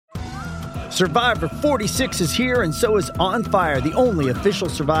Survivor 46 is here, and so is On Fire, the only official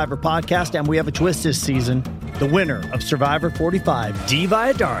Survivor podcast, and we have a twist this season. The winner of Survivor 45, Dee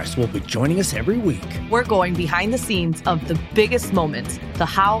Valladares, will be joining us every week. We're going behind the scenes of the biggest moments, the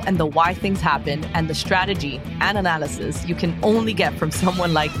how and the why things happen, and the strategy and analysis you can only get from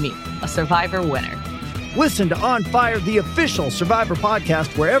someone like me, a Survivor winner. Listen to On Fire, the official Survivor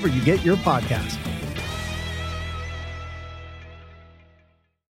podcast, wherever you get your podcast.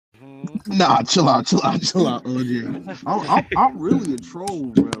 Nah, chill out, OG. I'm really a troll,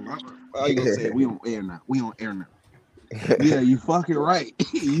 bro. I gonna say we on air now. Yeah, you fucking right.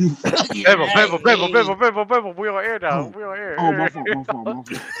 Bebo, we on air now. We on air. Oh, my fault.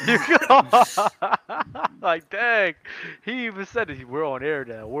 Like, dang. He even said it. We're on air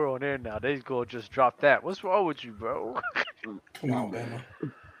now. They gonna just drop that. What's wrong with you, bro? Come on, man.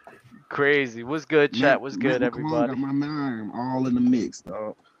 Crazy. What's good, chat? What's good, everybody? Got my mind all in the mix,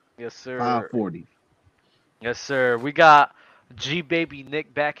 dog. Yes, sir. 540. Yes, sir. We got G Baby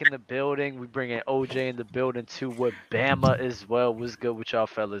Nick back in the building. We bringing OJ in the building too with Bama as well. What's good with y'all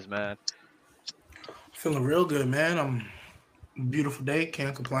fellas, man? Feeling real good, man. Beautiful day.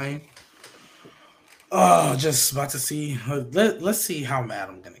 Can't complain. Just about to see. Let's see how mad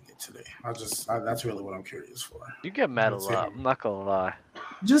I'm gonna get today. That's really what I'm curious for. You get mad a lot. I'm not gonna lie.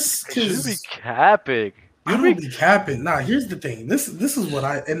 Just because you be capping. I don't be capping. Nah, here's the thing. This is what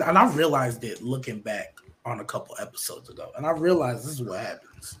I realized it looking back on a couple episodes ago, and I realized this is what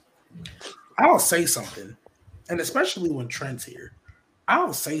happens. I'll say something, and especially when Trent's here,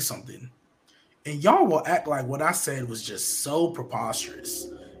 I'll say something, and y'all will act like what I said was just so preposterous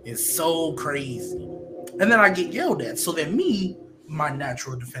and so crazy, and then I get yelled at. So then me, my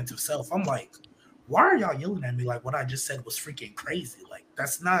natural defensive self, I'm like, why are y'all yelling at me like what I just said was freaking crazy? Like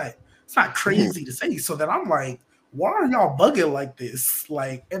it's not crazy to say. So then I'm like, why are y'all bugging like this?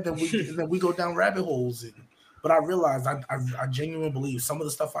 Like, and then we go down rabbit holes. But I realized I genuinely believe some of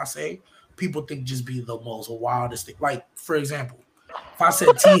the stuff I say, people think just be the most wildest thing. Like, for example, if I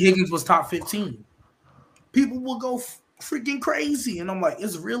said T. Higgins was top 15, people will go freaking crazy. And I'm like,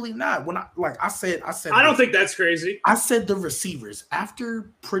 it's really not. When I said I don't think that's crazy. I said the receivers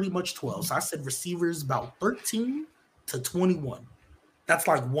after pretty much 12. So I said receivers about 13 to 21. That's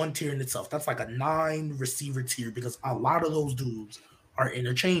like one tier in itself. That's like a 9 receiver tier because a lot of those dudes are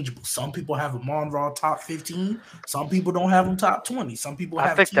interchangeable. Some people have them on raw top 15. Some people don't have them top 20. Some people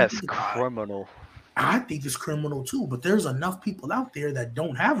have. I think that's criminal. I think it's criminal too. But there's enough people out there that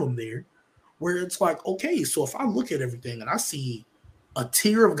don't have them there, where it's like, okay, so if I look at everything and I see a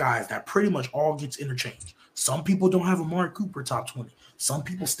tier of guys that pretty much all gets interchanged. Some people don't have Amari Cooper top 20. Some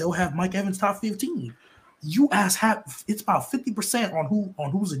people still have Mike Evans top 15. You ask it's about 50%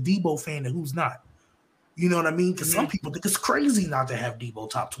 on who's a Debo fan and who's not. You know what I mean? Because some people think it's crazy not to have Debo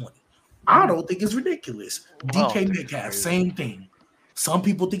top 20. I don't think it's ridiculous. DK Metcalf, same thing. Some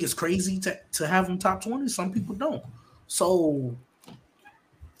people think it's crazy to have him top 20. Some people don't. So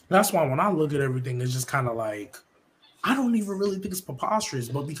that's why when I look at everything, it's just kind of like, I don't even really think it's preposterous,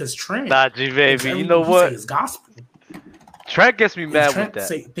 but because Trent, G baby, you know what? Is gospel. Trent gets me mad with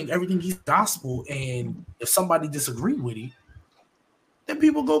that. Think everything he's gospel, and if somebody disagree with it, then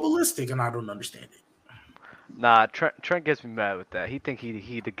people go ballistic, and I don't understand it. Nah, Trent gets me mad with that. He think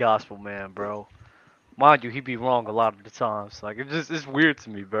he the gospel man, bro. Mind you, he be wrong a lot of the times. Like it's weird to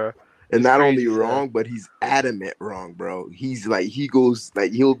me, bro. And not only wrong, but he's adamant wrong, bro. He's like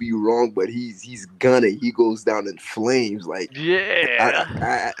he'll be wrong, but he's gonna. He goes down in flames. Like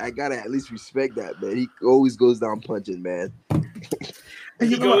I gotta at least respect that, man. He always goes down punching, man.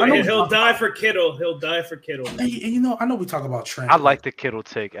 He'll die for Kittle. He'll die for Kittle. And I know we talk about Trent. I like the Kittle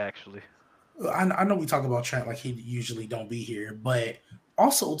take actually. I know we talk about Trent like he usually don't be here, but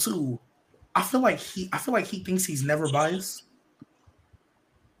also too, I feel like he thinks he's never biased.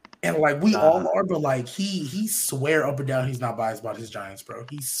 And like we all are, but like he swear up and down he's not biased about his Giants, bro.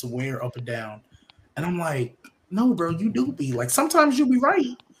 He swear up and down. And I'm like, no, bro, you do be like sometimes you'll be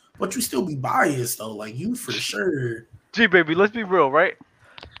right, but you still be biased though. Like you for sure. G baby, let's be real, right?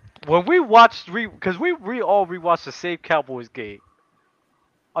 When we watched because we all rewatched the same Cowboys game.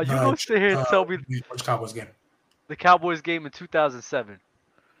 Are you gonna sit here and tell me which Cowboys game? The Cowboys game in 2007.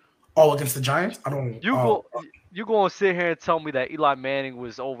 Oh, against the Giants? I don't. You gonna sit here and tell me that Eli Manning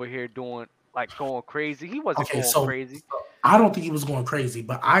was over here going crazy? He wasn't crazy. I don't think he was going crazy,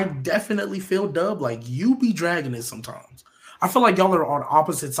 but I definitely feel Dub like you be dragging it sometimes. I feel like y'all are on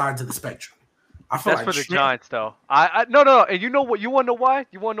opposite sides of the spectrum. I feel that's like for the Giants though. No. And you know what? You wanna know why?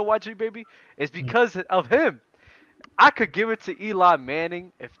 You wanna know why, G baby? It's because of him. I could give it to Eli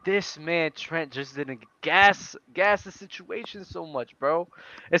Manning if this man Trent just didn't gas the situation so much, bro.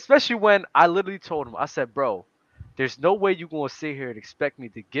 Especially when I literally told him, I said, bro, there's no way you're gonna sit here and expect me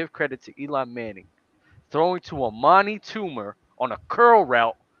to give credit to Eli Manning throwing to Amani Toomer on a curl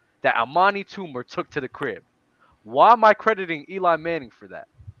route that Amani Toomer took to the crib. Why am I crediting Eli Manning for that?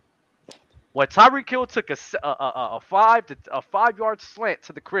 When Tyreek Hill took a 5-yard slant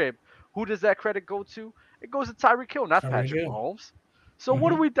to the crib, who does that credit go to? It goes to Tyreek Hill, not Patrick Mahomes. So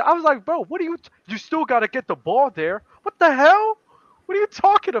what do we? I was like, bro, what do you? You still got to get the ball there. What the hell? What are you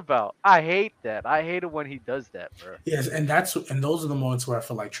talking about? I hate that. I hate it when he does that, bro. Yes, and those are the moments where I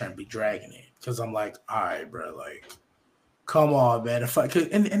feel like Trent be dragging it because I'm like, all right, bro, like, come on, man.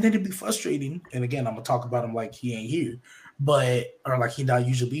 And then it'd be frustrating. And again, I'm gonna talk about him like he ain't here, or like he not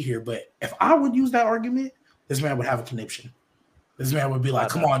usually be here. But if I would use that argument, this man would have a conniption. This man would be like,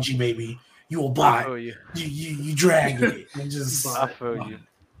 "Come on, G baby, you will buy. You dragging it." And just, I feel you.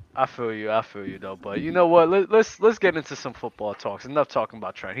 I feel you though. But you know what? Let's get into some football talks. Enough talking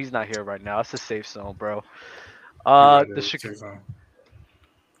about Trent. He's not here right now. It's a safe zone, bro. The safe zone.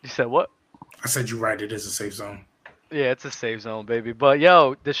 You said what? I said you're right. It is a safe zone. Yeah, it's a safe zone, baby. But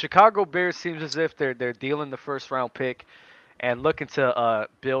yo, the Chicago Bears seems as if they're dealing the first round pick and looking to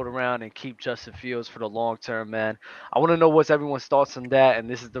build around and keep Justin Fields for the long term, man. I want to know what's everyone's thoughts on that, and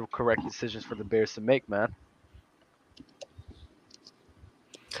this is the correct decisions for the Bears to make, man.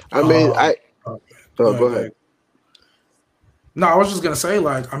 I mean, go ahead. No, I was just gonna say,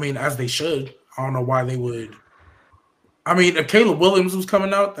 like, I mean, as they should. I don't know why they would. I mean, if Caleb Williams was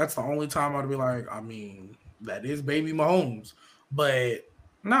coming out, that's the only time I'd be like, I mean, that is baby Mahomes. But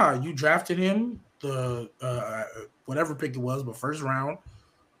nah, you drafted him the whatever pick it was, but first round.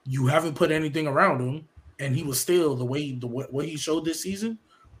 You haven't put anything around him, and he was still what he showed this season.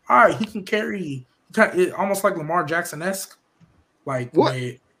 All right, he can carry almost like Lamar Jackson-esque. Like, what?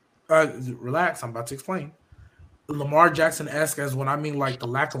 Relax, I'm about to explain. Lamar Jackson-esque as when I mean like the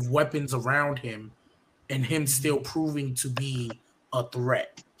lack of weapons around him and him still proving to be a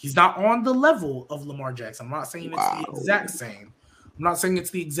threat. He's not on the level of Lamar Jackson. I'm not saying it's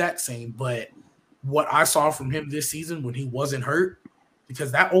the exact same. But what I saw from him this season when he wasn't hurt,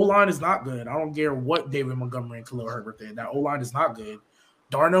 because that O-line is not good. I don't care what David Montgomery and Khalil Herbert did. That O-line is not good.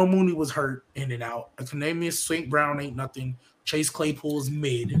 Darnell Mooney was hurt in and out. Akanemius St. Brown ain't nothing. Chase Claypool's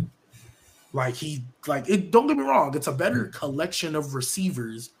mid. Don't get me wrong, it's a better collection of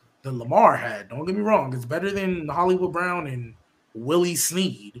receivers than Lamar had. Don't get me wrong, it's better than Hollywood Brown and Willie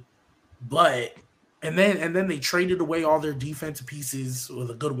Snead. But and then they traded away all their defensive pieces, or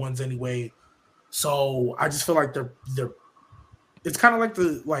the good ones anyway. So I just feel like they're it's kind of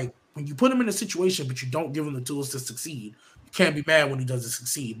like when you put him in a situation but you don't give him the tools to succeed, you can't be mad when he doesn't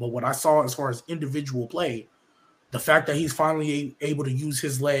succeed. But what I saw as far as individual play, the fact that he's finally able to use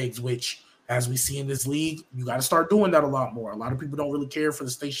his legs, which, as we see in this league, you got to start doing that a lot more. A lot of people don't really care for the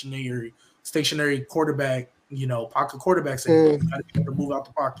stationary quarterback, pocket quarterbacks anymore. You got to be able to move out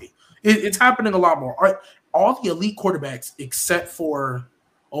the pocket. It's happening a lot more. All the elite quarterbacks, except for,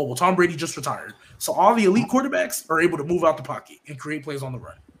 Tom Brady just retired. So all the elite quarterbacks are able to move out the pocket and create plays on the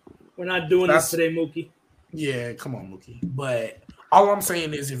run. We're not doing this today, Mookie. Yeah, come on, Mookie. But all I'm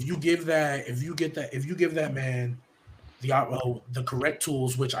saying is, if you give that man the correct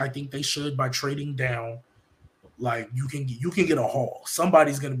tools, which I think they should by trading down, like you can get a haul.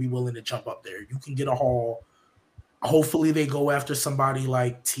 Somebody's going to be willing to jump up there. You can get a haul. Hopefully they go after somebody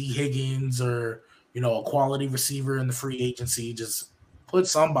like T. Higgins or a quality receiver in the free agency. Just put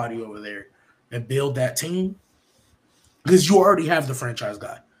somebody over there and build that team, because you already have the franchise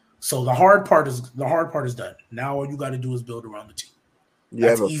guy. So the hard part is done. Now all you got to do is build around the team. You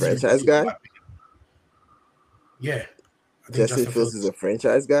have a franchise guy? Yeah. Justin Fields is a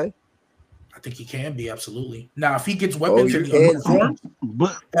franchise guy? I think he can be, absolutely. Now, if he gets weapons and he underperforms,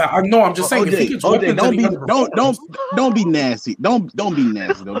 I'm just saying, if he gets weapons and he underperforms. Don't be nasty. Don't be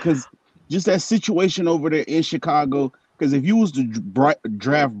nasty, though, because just that situation over there in Chicago, because if you was to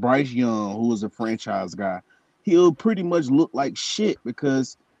draft Bryce Young, who was a franchise guy, he'll pretty much look like shit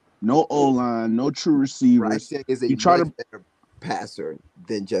because no O-line, no true receivers. Bryce Young is a better passer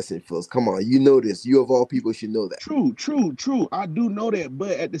than Justin Fields. Come on, you know this. You of all people should know that. True. I do know that,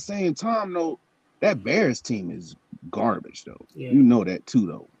 but at the same time, though, that Bears team is garbage, though. Yeah. You know that too,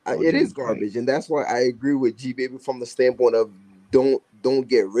 though. It is garbage, and that's why I agree with G Baby from the standpoint of don't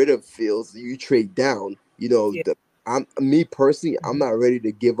get rid of Fields. You trade down. Me personally, I'm not ready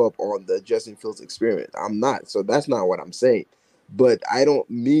to give up on the Justin Fields experiment. I'm not. So that's not what I'm saying. But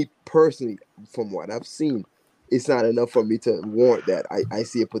me personally, from what I've seen, it's not enough for me to warrant that I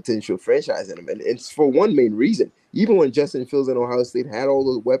see a potential franchise in him. And it's for one main reason. Even when Justin Fields in Ohio State had all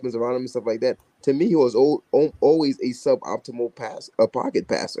those weapons around him and stuff like that, to me, he was always a suboptimal pocket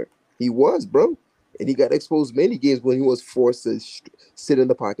passer. He was, bro. And he got exposed many games when he was forced to sit in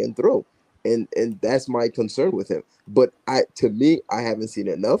the pocket and throw. And that's my concern with him. But to me, I haven't seen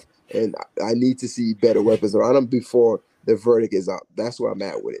enough. And I need to see better weapons around him before the verdict is out. That's where I'm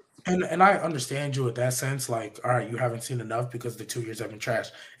at with it. And I understand you in that sense. Like, all right, you haven't seen enough because the 2 years have been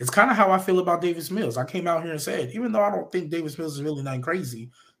trashed. It's kind of how I feel about Davis Mills. I came out here and said, even though I don't think Davis Mills is really not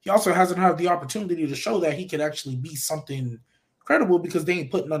crazy, he also hasn't had the opportunity to show that he could actually be something credible because they ain't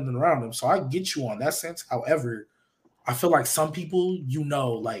putting nothing around him. So I get you on that sense. However, I feel like some people,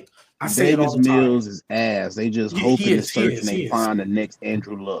 like I say Davis it all the time. Mills is ass. They just hoping and searching they find the next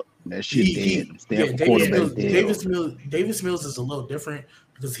Andrew Luck. That shit dead. Davis Mills is a little different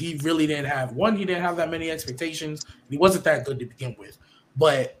because he really didn't have he didn't have that many expectations. He wasn't that good to begin with.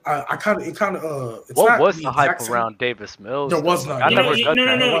 But what was the hype around Davis Mills? There was none. No. Do you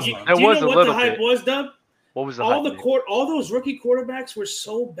know what the hype was, Dub? What was the hype? All those rookie quarterbacks were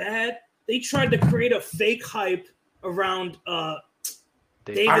so bad. They tried to create a fake hype around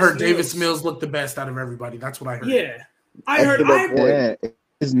Davis I heard Mills. Davis Mills looked the best out of everybody. That's what I heard. Yeah. I heard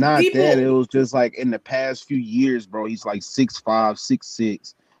it's not that. It was just like in the past few years, bro, he's like 6'5",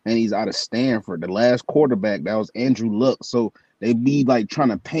 6'6", and he's out of Stanford. The last quarterback, that was Andrew Luck. So they be like trying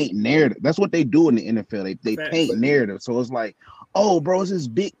to paint narrative. That's what they do in the NFL. They paint narrative. So it's like, oh, bro, it's this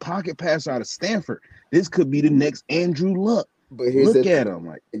big pocket passer out of Stanford. This could be the next Andrew Luck. But here's look at him.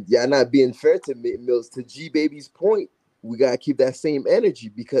 Like, y'all not being fair to Mills. To G Baby's point, we gotta keep that same energy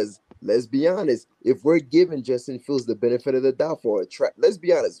because let's be honest, if we're giving Justin Fields the benefit of the doubt for a track, let's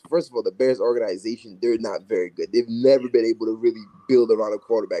be honest. First of all, the Bears organization, they're not very good. They've never been able to really build around a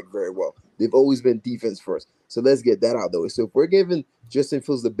quarterback very well. They've always been defense first. So let's get that out the way. So if we're giving Justin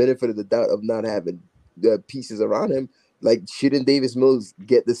Fields the benefit of the doubt of not having the pieces around him, like shouldn't Davis Mills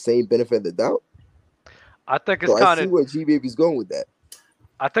get the same benefit of the doubt? I think it's kind of. I see where G Baby's going with that.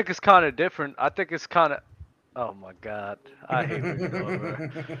 I think it's kind of different. I think it's kind of. Oh my God, I hate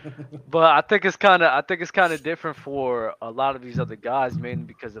it. But I think it's kind of different for a lot of these other guys, mainly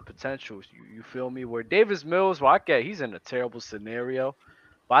because of potentials. You feel me? Where Davis Mills, well, I get he's in a terrible scenario,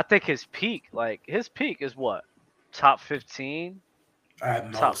 but I think his peak is what, top 15,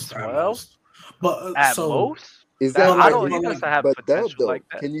 top 12, but at most. Is that he doesn't have potential like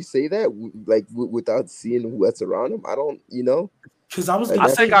that. Can you say that without seeing what's around him? I don't, because I was. I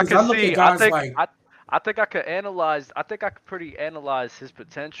think I can see. I think I could analyze. I think I could pretty analyze his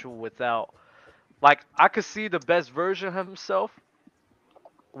potential without, I could see the best version of himself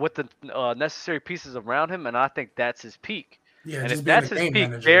with the necessary pieces around him, and I think that's his peak. Yeah, and if that's his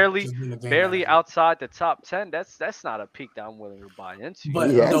peak, barely outside the top 10, that's not a peak that I'm willing to buy into. But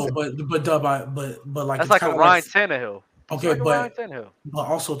like that's like a Ryan Tannehill. Okay, but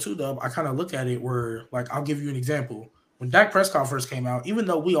also too, Dub, I kind of look at it where I'll give you an example. When Dak Prescott first came out, even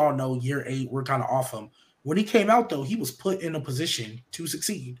though we all know year 8 we're kind of off him, when he came out though, he was put in a position to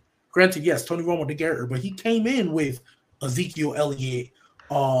succeed. Granted, yes, Tony Romo did get hurt, but he came in with Ezekiel Elliott.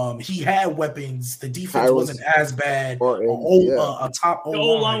 He had weapons. The defense wasn't as bad. A top O-line. The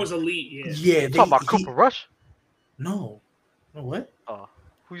O-line was elite. Yeah. Talking about Cooper Rush? No, what?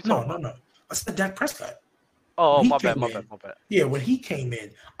 Who you talking about? No. I said Dak Prescott. Oh, my bad. Yeah, when he came in,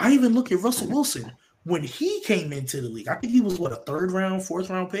 I even look at Russell Wilson. When he came into the league, I think he was a 3rd round,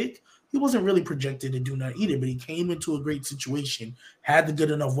 4th round pick. He wasn't really projected to do nothing either, but he came into a great situation, had the good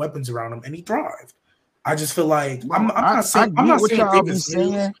enough weapons around him, and he thrived. I just feel like I'm not saying Davis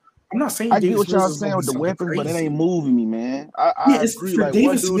Mills. I'm not saying I get what y'all saying with the weapons, but it ain't moving me, man. I agree. Like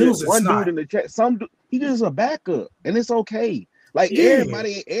Davis Mills, one dude in the chat, he just a backup, and it's okay. Like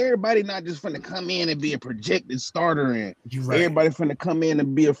everybody not just finna come in and be a projected starter, and everybody finna come in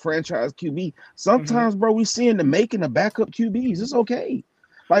and be a franchise QB. Sometimes, bro, we seeing the making of backup QBs. It's okay.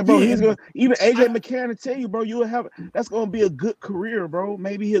 Like, bro, he's gonna even AJ McCarron to tell you, bro, that's gonna be a good career, bro.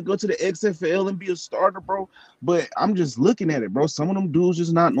 Maybe he'll go to the XFL and be a starter, bro. But I'm just looking at it, bro. Some of them dudes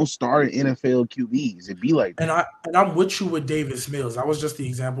just not no starting NFL QBs. It'd be like that. And I'm with you with Davis Mills. That was just the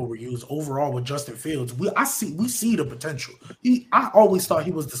example we used. Overall with Justin Fields, we see the potential. I always thought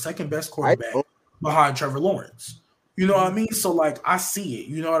he was the second best quarterback behind Trevor Lawrence. You know what I mean? So, I see it.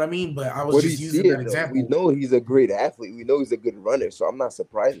 You know what I mean? But I was just using that example. We know he's a great athlete. We know he's a good runner. So, I'm not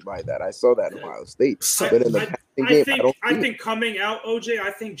surprised by that. I saw that in Ohio State. I think coming out, OJ,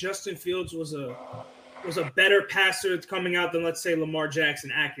 I think Justin Fields was a better passer coming out than, let's say, Lamar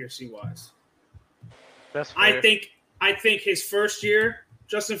Jackson accuracy-wise. That's fair. I think his first year,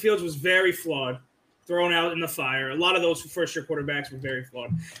 Justin Fields was very flawed thrown out in the fire. A lot of those first-year quarterbacks were very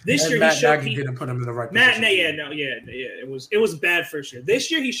flawed. This year, Matt Nagy didn't put him in the right position. It was bad first year.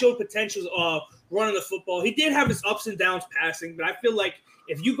 This year, he showed potentials of running the football. He did have his ups and downs passing, but I feel like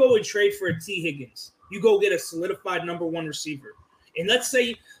if you go and trade for a T. Higgins, you go get a solidified number one receiver. And let's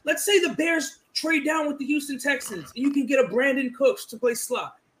say the Bears trade down with the Houston Texans, and you can get a Brandon Cooks to play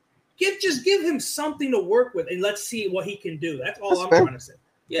slot. Just give him something to work with, and let's see what he can do. That's all I'm trying to say.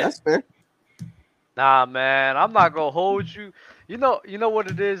 Yeah, that's fair. Nah, man, I'm not gonna hold you. You know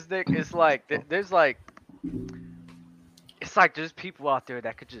what it is, Nick? It's like there's people out there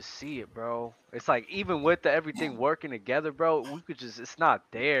that could just see it, bro. It's like even with everything working together, bro, it's not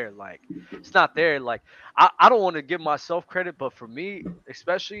there. Like, it's not there. Like, I don't want to give myself credit, but for me,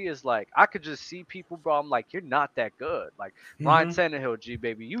 especially, is like I could just see people, bro. I'm like, you're not that good. Like Ryan Tannehill, G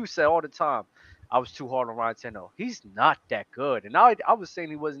baby, you say all the time, I was too hard on Ryan Tannehill. He's not that good, and I was saying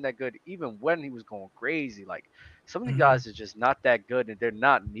he wasn't that good even when he was going crazy. Like some of the guys are just not that good, and they're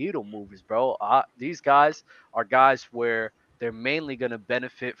not needle movers, bro. These guys are guys where they're mainly going to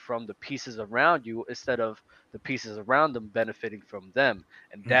benefit from the pieces around you instead of the pieces around them benefiting from them.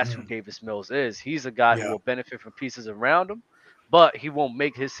 And that's who Davis Mills is. He's a guy who will benefit from pieces around him, but he won't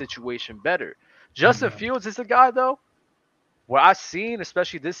make his situation better. Justin Fields is a guy, though, where I've seen,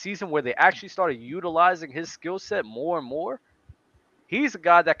 especially this season, where they actually started utilizing his skill set more and more. He's a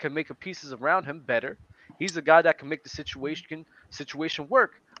guy that can make the pieces around him better. He's a guy that can make the situation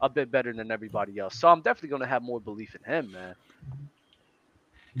work a bit better than everybody else. So I'm definitely going to have more belief in him, man.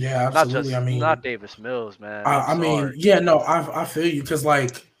 Yeah, absolutely. Not Davis Mills, man. I feel you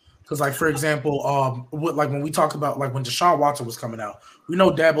because for example, when we talk about like when Deshaun Watson was coming out, we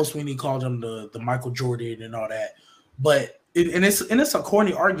know Dabo Swinney called him the Michael Jordan and all that, but it's a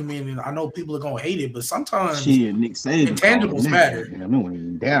corny argument, and I know people are gonna hate it, but sometimes Nick Saban intangibles matter. I know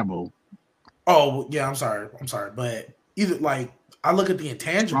Dabo. Oh yeah, I'm sorry, but either like I look at the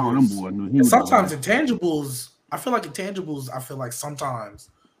intangibles. Sometimes intangibles, I feel like sometimes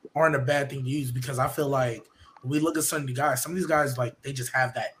aren't a bad thing to use because I feel like when we look at some of these guys like they just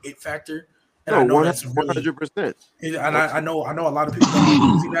have that it factor. And I know that's 100%. And I know a lot of people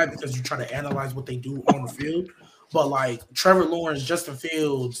don't see that because you try to analyze what they do on the field. But like Trevor Lawrence, Justin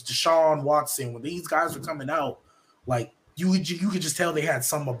Fields, Deshaun Watson, when these guys were coming out, like you could just tell they had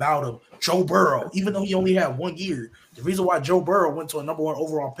something about him. Joe Burrow, even though he only had 1 year, the reason why Joe Burrow went to a number one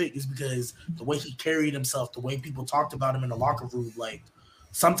overall pick is because the way he carried himself, the way people talked about him in the locker room. Like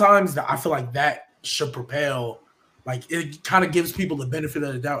sometimes I feel like that should propel. Like it kind of gives people the benefit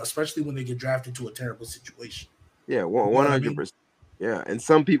of the doubt, especially when they get drafted to a terrible situation. Yeah, 100%. Yeah, and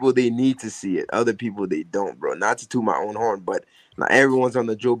some people they need to see it, other people they don't, bro. Not to toot my own horn, but now everyone's on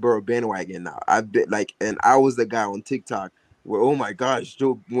the Joe Burrow bandwagon now. I've been like, and I was the guy on TikTok where, oh my gosh,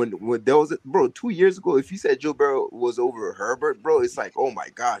 Joe, when there was 2 years ago, if you said Joe Burrow was over Herbert, bro, it's like, oh my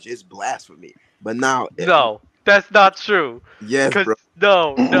gosh, it's blasphemy. But now, no, that's not true. Yes, bro.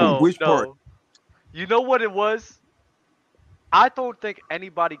 No. Which part? You know what it was? I don't think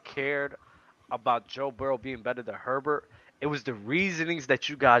anybody cared about Joe Burrow being better than Herbert. It was the reasonings that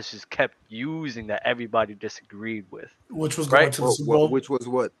you guys just kept using that everybody disagreed with. Which was going to the Super Bowl? Which was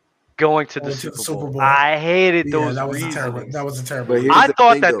what? Going to the Super Bowl. I hated those reasonings. That was a terrible. I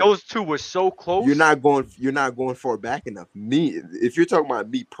thought that those two were so close. You're not going far back enough. Me, if you're talking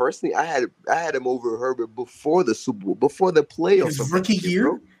about me personally, I had him over Herbert before the Super Bowl, before the playoffs. His rookie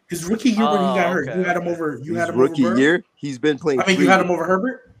year? His rookie year when he got hurt. You had him over. Rookie year. He's been playing. I mean, you had him over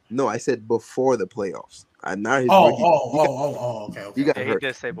Herbert. No, I said before the playoffs. Not his okay. He got hurt. He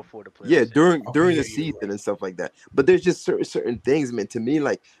did say before the playoffs. Yeah, during the season and stuff like that. But there's just certain things, man. To me,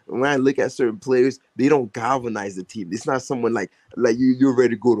 like when I look at certain players, they don't galvanize the team. It's not someone like you're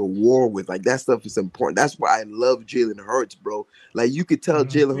ready to go to war with. Like that stuff is important. That's why I love Jalen Hurts, bro. Like you could tell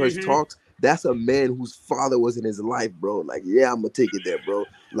Jalen Hurts talks. That's a man whose father was in his life, bro. Like, yeah, I'm gonna take it there, bro.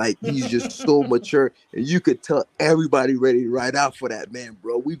 Like, he's just so mature, and you could tell everybody ready to ride out for that man,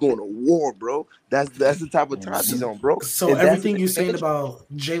 bro. We going to war, bro. That's the type of time he's on, bro. So and everything you're saying about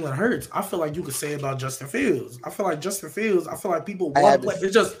Jalen Hurts, I feel like you could say about Justin Fields. I feel like people want to play.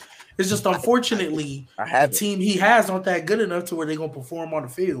 It's just unfortunately the team he has aren't that good enough to where they're gonna perform on the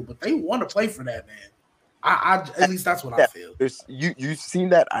field, but they want to play for that man. I at least that's what I feel. You've seen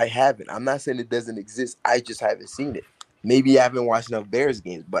that? I haven't. I'm not saying it doesn't exist. I just haven't seen it. Maybe I haven't watched enough Bears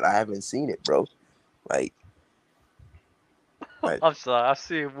games, but I haven't seen it, bro. Like I'm sorry. I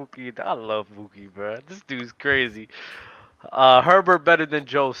see Mookie. I love Mookie, bro. This dude's crazy. Herbert better than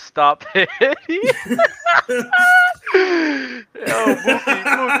Joe. Stop it. Yo,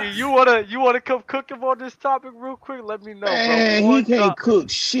 Mookie, you wanna come cook him on this topic real quick? Let me know, Man, bro. he can't cook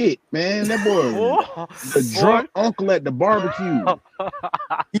shit, man. That boy, the drunk uncle at the barbecue.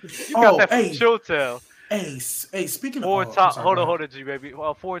 You got that from Chilltown. Hey, speaking Foreign of top, hold on, G baby.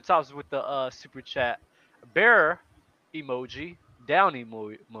 Foreign tops with the super chat. Bear emoji, down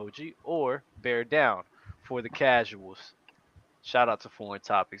emoji, or bear down for the casuals. Shout out to Foreign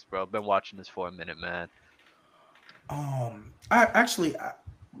Topics, bro. Been watching this for a minute, man. Because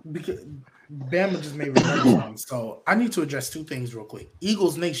Bama just made me so I need to address two things real quick.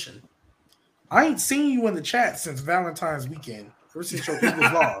 Eagles Nation, I ain't seen you in the chat since Valentine's weekend. Ever since your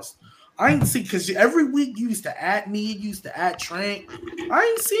Eagles lost, I ain't seen because every week you used to add me, you used to add Trent. I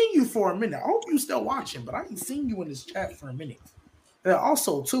ain't seen you for a minute. I hope you still watching, but I ain't seen you in this chat for a minute. And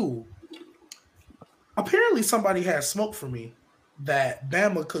also, too, apparently somebody had smoke for me that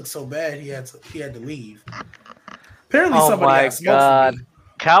Bama cooked so bad he had to leave. Apparently somebody had smoke for me.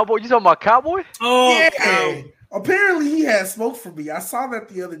 Cowboy? You talking about Cowboy? Oh, yeah. Apparently he had smoke for me. I saw that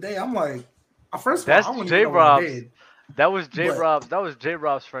the other day. I'm like, first of all, that's J-Rob. That was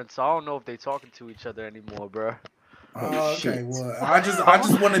J-Rob's friend, so I don't know if they talking to each other anymore, bro. Okay, well, I just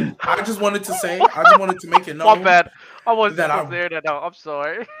wanted to make it known. My bad. I wasn't supposed to hear that out. I'm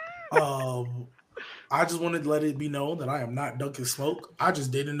sorry. I just wanted to let it be known that I am not dunking smoke. I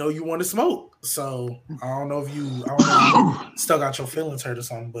just didn't know you wanted smoke. So I don't know if you still got your feelings hurt or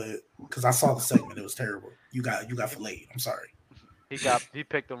something, but because I saw the segment, it was terrible. You got filleted. I'm sorry. He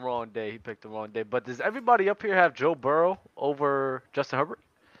picked the wrong day. But does everybody up here have Joe Burrow over Justin Herbert?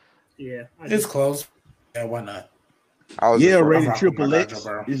 Yeah. It's close. Yeah, why not? Rated Triple X.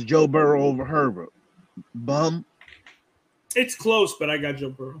 It's Joe Burrow over Herbert. Bum. It's close, but I got Joe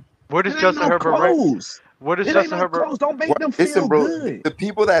Burrow. Where does Justin Herbert rank? Where does Justin Herbert? Close. Don't make them feel good. The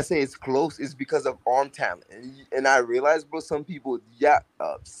people that say it's close is because of arm talent, and I realize, bro, some people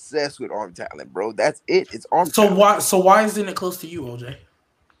obsessed with arm talent, bro. That's it. It's arm. talent. Why isn't it close to you, OJ?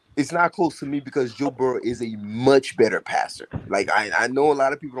 It's not close to me because Joe Burrow is a much better passer. Like I know a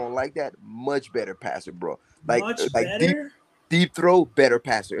lot of people don't like that. Much better passer, bro. Like better? Deep throw, better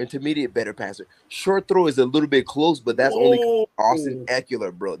passer. Intermediate, better passer. Short throw is a little bit close, but that's only Austin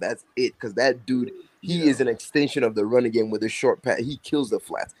Eckler, bro. That's it. Because that dude, he is an extension of the running game with a short pass. He kills the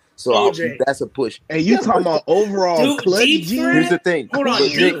flats. So that's a push. Hey, you talking about overall clutch? Here's the thing. Hold on. I'll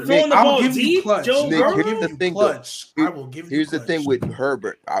give you clutch. Here's the thing. I will give you Here's the thing with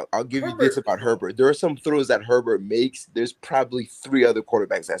Herbert. I'll give you this about Herbert. There are some throws that Herbert makes. There's probably 3 other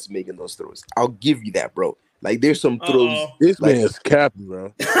quarterbacks that's making those throws. I'll give you that, bro. Like there's some throws. This man's capping, bro.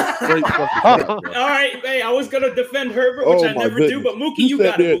 All right, hey, I was gonna defend Herbert, which I never do, but Mookie, you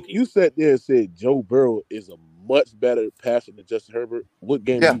got it. Mookie. You sat there and said Joe Burrow is a much better passer than Justin Herbert. What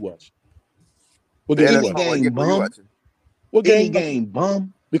game you watch? What game you watch? What game,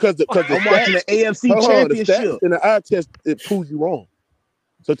 bum? Because I'm watching the AFC Championship. In the eye test, it proves you wrong.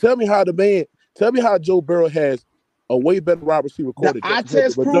 So tell me how Joe Burrow has a way better wide receiver core. The eye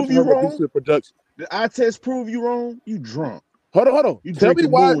test prove you wrong. The eye test prove you wrong. You drunk. Hold on. Tell me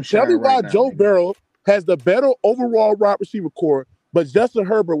why Joe Burrow has the better overall wide receiver core, but Justin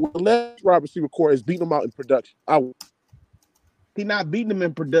Herbert with the less wide receiver core is beating him out in production. He's not beating him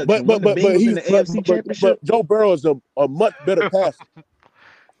in production. But he's in the AFC Championship. But Joe Burrow is a much better passer.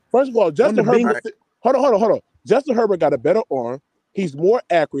 First of all, Justin Herbert. Hold on. Justin Herbert got a better arm. He's more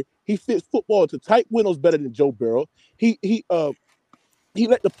accurate. He fits football into tight windows better than Joe Burrow. He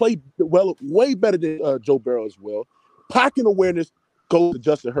let the play well way better than Joe Burrow as well. Pocket awareness goes to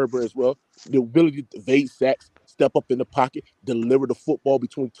Justin Herbert as well. The ability to evade sacks, step up in the pocket, deliver the football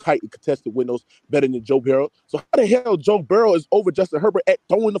between tight and contested windows better than Joe Burrow. So how the hell Joe Burrow is over Justin Herbert at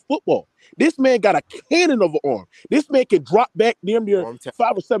throwing the football? This man got a cannon of an arm. This man can drop back near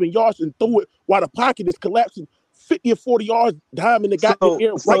 5 or 7 yards and throw it while the pocket is collapsing 50 or 40 yards down in the goddamn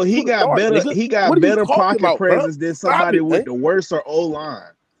air. So he got better pocket presence than somebody with the worse or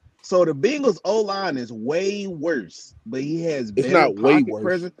O-line. So the Bengals O-line is way worse, but he has better pocket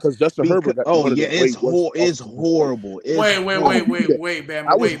presence because Justin Herbert. It's horrible. Wait, man.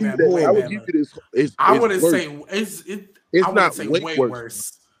 I would give you this. I wouldn't say it's not way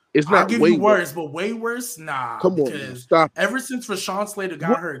worse. It's not. I'll give you worse, but way worse. Nah, come on, stop. Ever since Rashawn Slater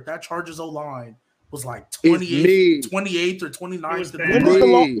got hurt, that Chargers O-line was like 28th or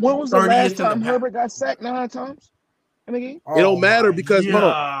 29th. When was the last time Herbert got sacked 9 times? It don't matter because hold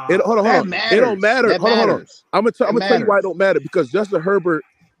on. It don't matter. Hold on. I'm gonna tell you why it don't matter because Justin Herbert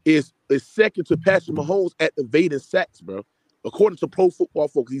is second to Patrick Mahomes at evading sacks, bro. According to Pro Football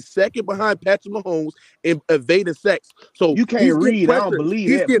Focus, he's second behind Patrick Mahomes in evading sacks. So you can't read. I don't believe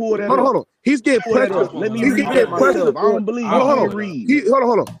that. Hold on. He's getting pressure. Let me read that myself. I don't believe.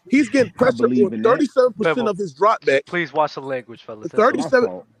 Hold on. He's getting pressure on 37% of his dropbacks. Please watch the language, fellas.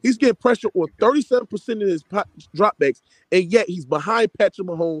 37. He's getting pressure on 37% of his dropbacks, and yet he's behind Patrick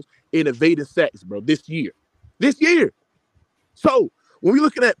Mahomes in evading sacks, bro. This year. So when we're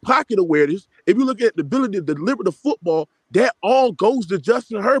looking at pocket awareness, if you look at the ability to deliver the football, that all goes to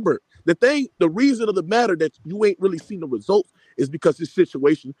Justin Herbert. The reason of the matter that you ain't really seen the results is because his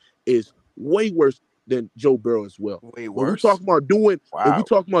situation is way worse than Joe Burrow as well. Way worse. When we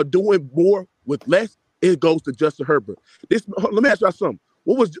talking about doing more with less, it goes to Justin Herbert. Let me ask y'all something.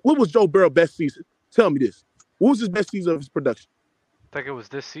 What was Joe Burrow's best season? Tell me this. What was his best season of his production? I think it was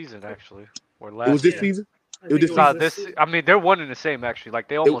this season actually, or last. It was this season. I mean, they're one and the same actually. Like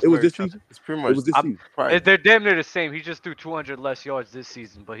they almost. It was this season. It's pretty much. It was this season. They're damn near the same. He just threw 200 less yards this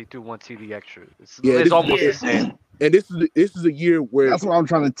season, but he threw 1 TD extra. It's almost the same. And this is a year where that's what I'm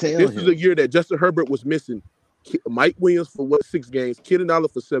trying to tell. This is a year that Justin Herbert was missing Mike Williams for 6 games, Keenan Allen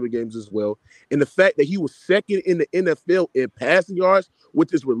for 7 games as well, and the fact that he was second in the NFL in passing yards with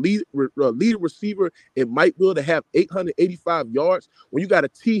his lead receiver and Mike Will to have 885 yards. When you got a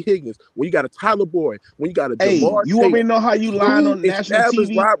T. Higgins, when you got a Tyler Boyd, when you got a Jamar you already know how you line on national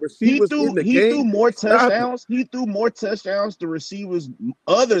TV. He threw more touchdowns. He threw more touchdowns to receivers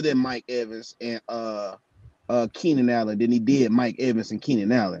other than Mike Evans and Keenan Allen than he did Mike Evans and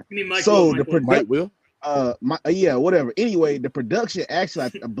Keenan Allen. Mike Will. Whatever. Anyway, the production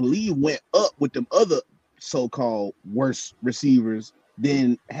actually, I believe, went up with them other so-called worst receivers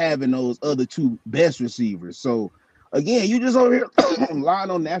than having those other 2 best receivers. So again, you just over here lying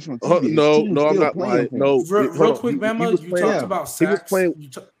on national TV. No, I'm not lying. No, real quick, Bama, you talked about sacks.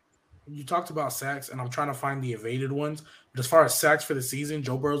 You talked about sacks, and I'm trying to find the evaded ones. But as far as sacks for the season,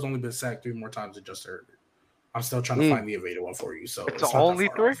 Joe Burrow's only been sacked 3 more times than Justin Herbert. I'm still trying to find the evaded one for you. So it's only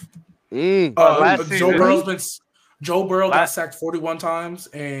 3. Joe Burrow got sacked 41 times,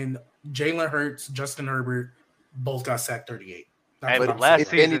 and Jalen Hurts, Justin Herbert, both got sacked 38. But last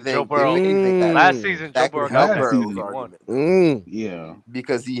season, Joe Burrow got 51. Yeah,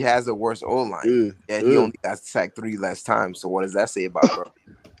 because he has a worse O-line, and he only got sacked 3 less times. So what does that say about Burrow?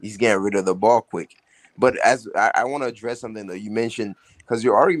 He's getting rid of the ball quick. But as I want to address something that you mentioned, because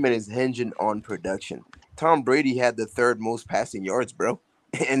your argument is hinging on production. Tom Brady had the 3rd most passing yards, bro.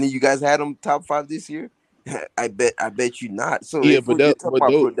 And then you guys had him top 5 this year. I bet you not. So yeah,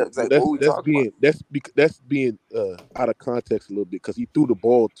 that's being out of context a little bit because he threw the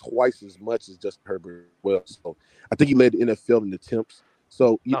ball twice as much as Justin Herbert. Well, so I think he led the NFL in attempts.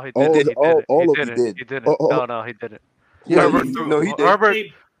 So no, he didn't. He didn't. No, he didn't. Yeah,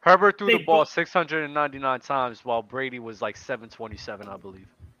 Herbert threw the ball 699 times, while Brady was like 727, I believe.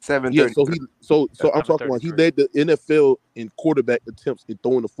 730. Yeah, so I'm talking about he led the NFL in quarterback attempts in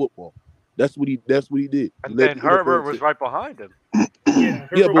throwing the football. That's what he did. And then Herbert was right behind him. But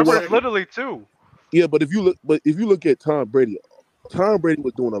Herbert's literally 2. Yeah, but if you look at Tom Brady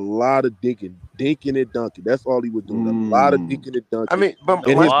was doing a lot of dinking and dunking. That's all he was doing. A lot of dinking and dunking. I mean, but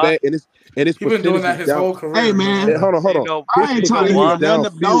his he's been doing that his whole career. Hey man, hold on. I ain't trying to hear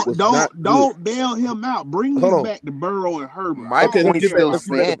don't bail him out. Bring him back to Burrow and Herbert. My point still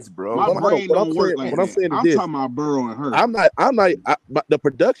stands, bro. My brain don't work like that. I'm talking about Burrow and Herbert. I'm not. The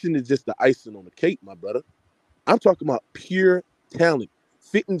production is just the icing on the cake, my brother. I'm talking about pure talent.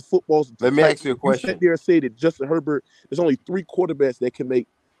 Fitting footballs. Let me ask you a question. You sit there and say that Justin Herbert, there's only 3 quarterbacks that can make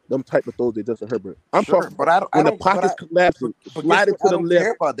them type of throws that Justin Herbert. I'm talking about when the pocket's collapsing, slide it to the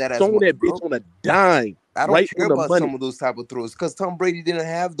left, throwing that bitch on a dime. I don't care about some of those type of throws because Tom Brady didn't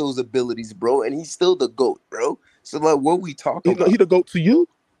have those abilities, bro, and he's still the GOAT, bro. So like, what we talking about? He the GOAT to you?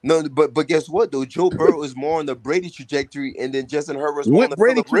 No, but guess what though? Joe Burrow is more on the Brady trajectory, and then Justin Herbert's more on the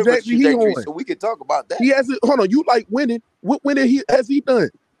Brady trajectory. So we can talk about that. He hasn't. Hold on, you like winning? What winning has he done?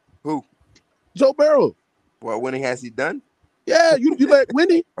 Who? Joe Burrow. What winning has he done? Yeah, you like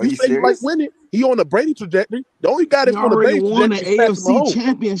winning. You say you like winning. He on the Brady trajectory. The only guy that's on the Brady won trajectory the is AFC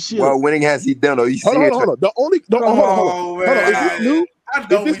Championship. Well, winning has he done? Hold on. Hold on. Is this new? I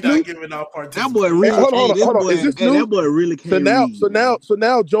know we're not giving out participation. That boy really. Hold on. Is this new? That boy really can't. So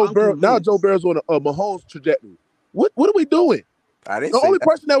now Joe Burrow. Now Joe Burrow's on a Mahomes trajectory. What are we doing? The only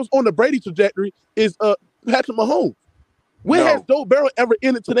person that was on the Brady trajectory is Patrick Mahomes. When has Joe Burrow ever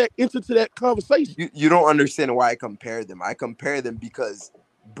entered into that conversation? You don't understand why I compare them. I compare them because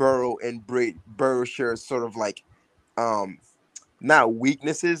Burrow and Burrow share sort of like not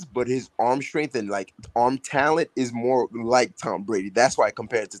weaknesses, but his arm strength and like arm talent is more like Tom Brady. That's why I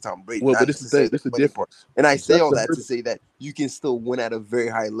compare it to Tom Brady. Well, but this is the difference. And I say all that to say that you can still win at a very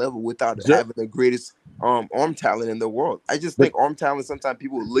high level without having the greatest arm talent in the world. I just think arm talent, sometimes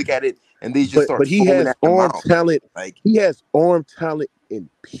people look at it and they just start. But he has arm talent. Like he has arm talent in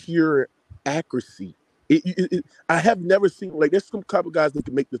pure accuracy. I have never seen, like, there's some couple guys that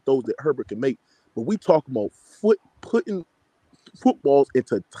can make the throws that Herbert can make, but we talk about putting footballs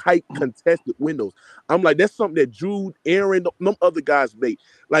into tight contested windows. I'm like, that's something that Jude, Aaron, them other guys make.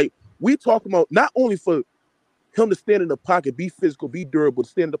 Like, we talk about not only for him to stand in the pocket, be physical, be durable, to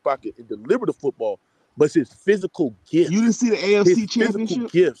stand in the pocket and deliver the football, but it's his physical gifts. You didn't see the AFC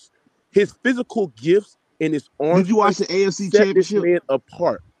Championship? His physical gifts and his arm. Did you watch the AFC Championship? Man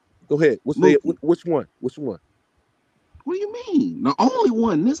apart. Go ahead. Which one? Which one? What do you mean? The only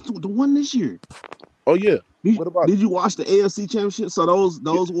one. The one this year. Oh yeah. Did you watch the AFC Championship? So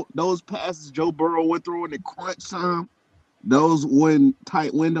those passes Joe Burrow went through in the crunch time, those when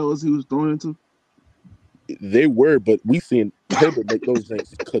tight windows he was throwing into. They were, but we seen Herbert make those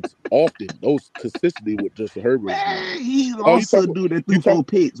things often. Those consistently with Justin Herbert. Man, he's also a dude that threw 4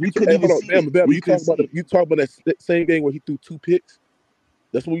 picks. We couldn't even see it. You talk about that same game where he threw 2 picks?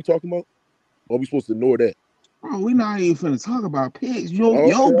 That's what we talking about? Or are we supposed to ignore that? Bro, we not even finna talk about picks.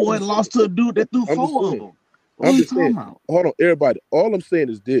 Your boy lost to a dude that threw 4 of them. What are you talking about? Hold on, everybody. All I'm saying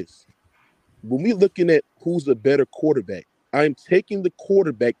is this. When we looking at who's a better quarterback, I'm taking the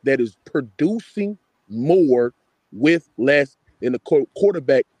quarterback that is producing more with less than the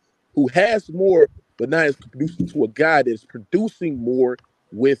quarterback who has more, but now is producing to a guy that is producing more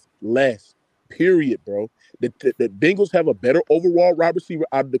with less. Period, bro. The Bengals have a better overall wide receiver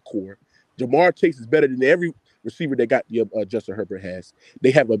out of the core. Jamar Chase is better than every receiver that got Justin Herbert has.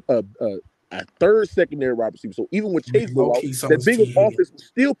 They have a third secondary wide receiver. So even when Chase go out, the Bengals offense was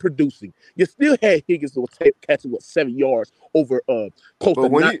still producing. You still had Higgins catching 7 yards over close to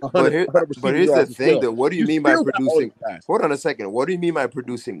 100 But here's the thing, though. What do you mean by producing? Hold on a second. What do you mean by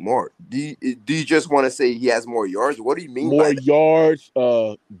producing more? Do you just want to say he has more yards? What do you mean more yards,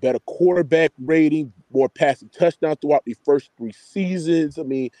 better quarterback rating, more passing touchdowns throughout the first 3 seasons? I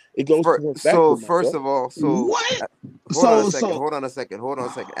mean, it goes so first of all, what? Hold on a second.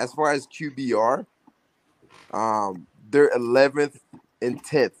 As far as QBR, they're 11th and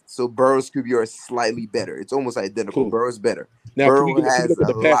 10th. So Burrow's QBR is slightly better. It's almost identical. Cool. Burrow's better. Now, Burrow has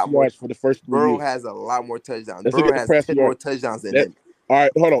a lot more for the first 3 Burrow years. has a lot more touchdowns. Burrow has 10 more touchdowns than him. All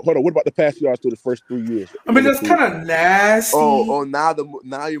right, hold on. What about the pass yards through the first 3 years? I mean, that's kind of nasty.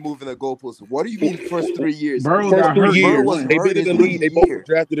 Now you're moving the goalposts. What do you mean first 3 years? Burrow got hurt. They've been in the league. They both were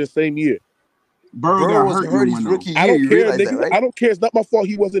drafted the same year. Burrow got hurt his rookie year. I don't care, nigga. Right? I don't care. It's not my fault.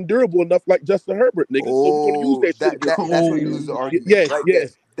 He wasn't durable enough like Justin Herbert, nigga. So we're gonna use that shit. That's where you lose the argument.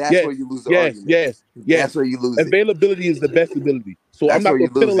 Yes. That's where you lose the argument. Yes. That's where you lose it. Availability is the best ability. So I'm not going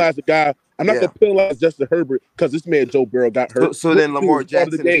to penalize the guy. I'm not going to penalize Justin Herbert because this man Joe Burrow got hurt. So then Lamar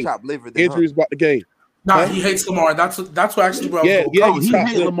Jackson is chopped liver. Injuries about the game. Nah, he hates Lamar. That's what actually where I was he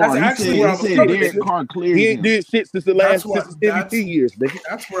hates Lamar. That's actually where I was going. He ain't did shit since the last MVP years, nigga.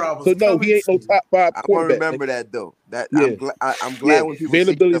 That's where I was. So no, he ain't no top 5 quarterback. I want to remember that though. I'm glad when people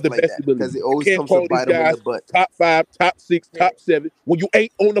say stuff like that because it always comes to bite them in the butt. Top 5, top 6, top 7. When you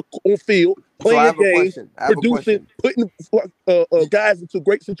ain't on field playing games, producing, putting guys into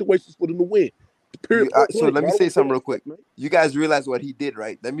great situations for them to win. So let me say something real quick. You guys realize what he did,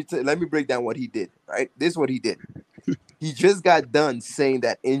 right? Let me break down what he did, right? This is what he did. He just got done saying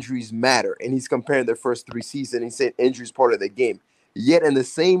that injuries matter, and he's comparing their first 3 seasons. He said injuries part of the game. Yet in the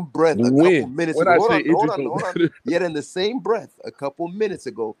same breath, a couple minutes ago, hold on. Yet in the same breath, a couple minutes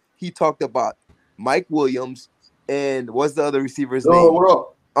ago, he talked about Mike Williams and what's the other receiver's name?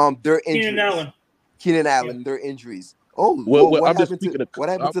 Their injuries. Keenan Allen, their injuries. Oh, what happened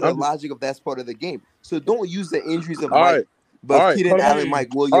to the logic of that's part of the game? So don't use the injuries of Mike, but Keenan Allen,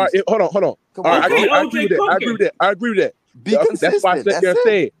 Mike Williams. All right, hold on. I agree with that. Be consistent. That's why I sat there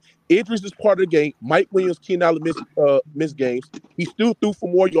saying injuries is part of the game. Mike Williams, Keenan Allen missed games. He still threw for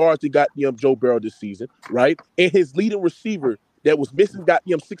more yards than got Joe Burrow this season, right? And his leading receiver that was missing got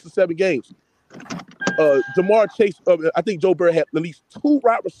 6 or 7 games. Jamar Chase, I think Joe Burrow had at least 2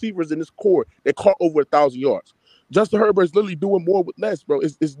 wide receivers in his core that caught over 1,000 yards. Justin Herbert is literally doing more with less, bro.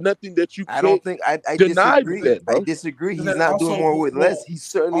 It's nothing that you can't I don't think I deny disagree. That, bro. I disagree. He's not doing more with less. He's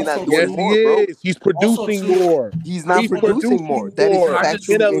certainly not doing more, bro. He's producing more. He's not producing more. That is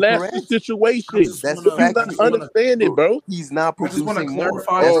factually in a less situation. That's not understanding, bro. He's not producing more.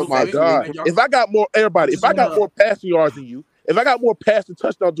 Oh my God! If I got more passing yards than you, if I got more passing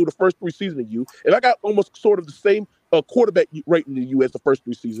touchdowns through the first 3 seasons than you, if I got almost sort of the same quarterback rating than you as the first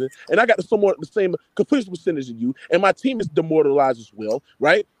 3 seasons, and I got the same completion percentage as you, and my team is demoralized as well,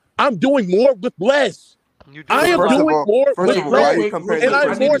 right? I'm doing more with less. I am doing more with less, and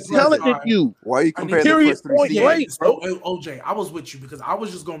I'm more talented than you. Why are you comparing the Period. first 3 Point seasons? blank, bro. OJ, I was with you because I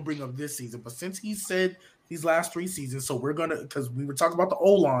was just gonna bring up this season, but since he said these last 3 seasons, so we're gonna, because we were talking about the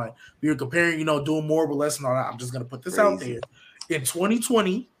O-line, we were comparing, doing more with less and all that. I'm just gonna put this out there. In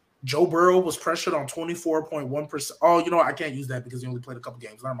 2020, Joe Burrow was pressured on 24.1%. Oh, I can't use that because he only played a couple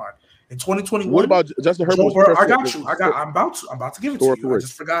games. Never mind. In 2021, what about Justin Herbert? Joe Burrow, I got you. I'm about to give it to you.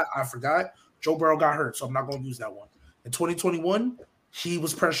 I forgot. Joe Burrow got hurt, so I'm not going to use that one. In 2021, he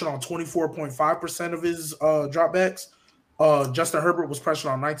was pressured on 24.5% of his dropbacks. Justin Herbert was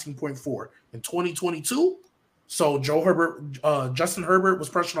pressured on 19.4%. In 2022, so Justin Herbert was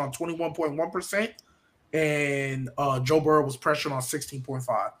pressured on 21.1%, and Joe Burrow was pressured on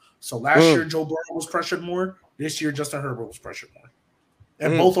 16.5%. So last year, Joe Burrow was pressured more. This year, Justin Herbert was pressured more.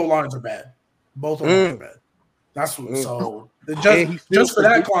 And both O-lines are bad. Both O-lines are bad. That's what. So just for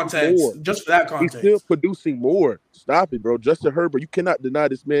that context, he's still producing more. Stop it, bro. Justin Herbert, you cannot deny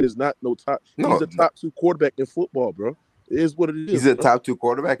this man is not top. He's a top 2 quarterback in football, bro. It is what it is. He's a top 2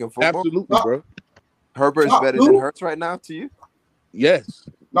 quarterback in football. Absolutely, bro. Herbert's better than Hurts right now to you? Yes.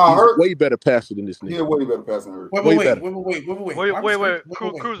 No, Hurts way better passer than this nigga. Yeah, way better passer than Hurts. Wait.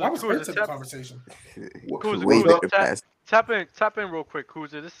 Cruiser, tap in real quick,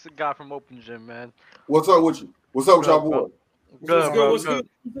 Cruiser. This is a guy from Open Gym, man. What's up with you? What's up with y'all boy? Good.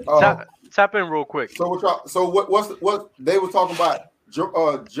 Tap in real quick. So what y'all? So what they were talking about?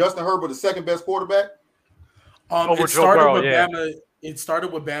 Justin Herbert, the second best quarterback. It started with Bama. It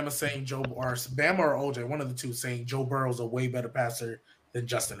started with Bama saying Bama or OJ, one of the two, saying Joe Burrow's a way better passer than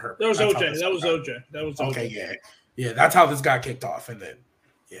Justin Herbert. That was OJ. Okay, yeah. That's how this got kicked off, and then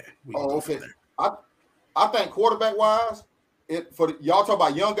okay. I think quarterback wise, y'all talk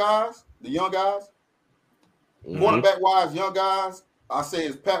about young guys, the young guys. Mm-hmm. Quarterback wise, young guys, I say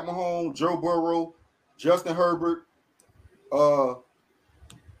it's Pat Mahomes, Joe Burrow, Justin Herbert.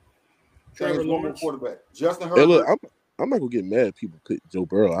 Trevor Lawrence. Quarterback. Justin Herbert. Hey, look, I'm not gonna get mad if people pick Joe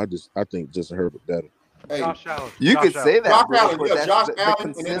Burrow. I think Justin Herbert better. Hey, Josh Allen. You could say that, Josh bro, Allen, Josh the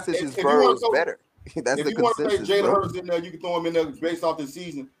Allen, consensus is Burrow is better. That's if the you want to consensus, say Jalen bro. Hurts in there, you can throw him in there based off this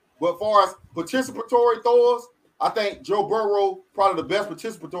season. But as far as participatory throwers, I think Joe Burrow probably the best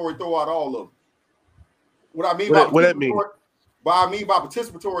participatory thrower out of all of them. What I mean by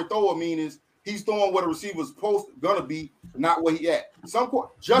participatory thrower is he's throwing what a receiver's gonna be, not where he at. That's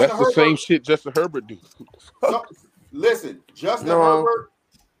the same shit Justin Herbert do. Listen, Justin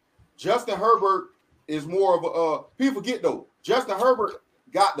Herbert is more of a people forget though. Justin Herbert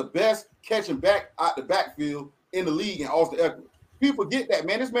got the best catching back out the backfield in the league in Austin Eckler. People forget that,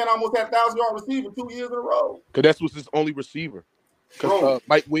 man. This man almost had 1,000-yard receiver 2 years in a row. Because that was his only receiver. Because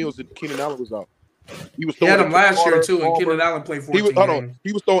Mike Williams and Keenan Allen was out. He had him last year too, and Keenan Allen played 14 games.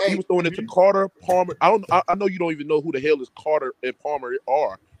 He was throwing it to Carter, Palmer. I know you don't even know who the hell is Carter and Palmer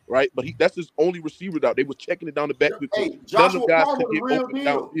are, right? But that's his only receiver out. They was checking it down the back because none of the guys could get open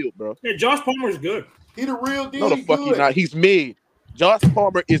downfield, bro. Yeah, Josh Palmer's good. He the real deal. No, the fuck he's not. He's mid. Josh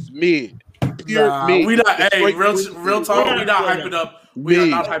Palmer is mid. Mid. We not. Hey, real talk. We not hyping up. We are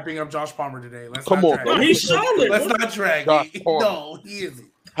not hyping up Josh Palmer today. Come on, bro. He's solid. Let's not drag. No, he isn't.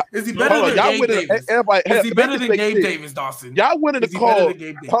 Is he better than Gabe Davis? Is he better than Gabe Davis, Dawson? Y'all wanted to call.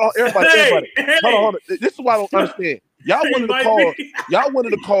 Everybody. Hold on. This is why I don't understand. Y'all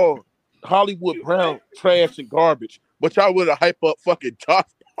wanted to call Hollywood Brown trash and garbage, but y'all wanted to hype up fucking Josh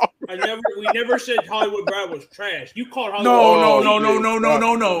Palmer. We never said Hollywood Brown was trash. You called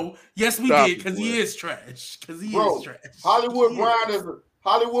Hollywood. No. Yes, we did, because he is trash. Hollywood Brown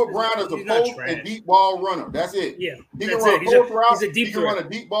is a post and deep ball runner. That's it. Yeah, he can run a post route. He can run a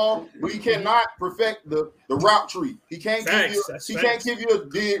deep ball, but he cannot perfect the route tree. He can't give you a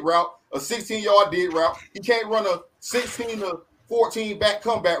dig route, a 16-yard dig route. He can't run a 16 to 14 back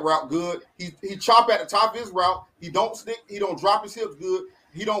comeback route good. He chop at the top of his route. He don't stick. He don't drop his hips good.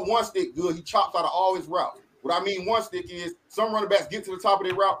 He don't one stick good. He chops out of all his routes. What I mean one stick is some running backs get to the top of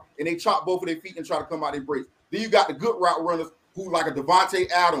their route and they chop both of their feet and try to come out their brace. Then you got the good route runners who like a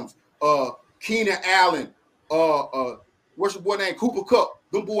Devontae Adams, Keenan Allen, what's your boy name? Cooper Kupp.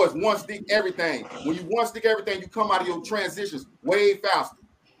 Them boys one stick everything. When you one stick everything, you come out of your transitions way faster.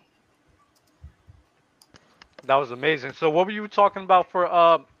 That was amazing. So what were you talking about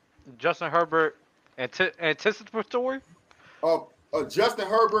for Justin Herbert anticipatory? Justin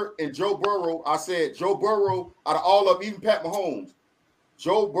Herbert and Joe Burrow. I said Joe Burrow out of all of them, even Pat Mahomes.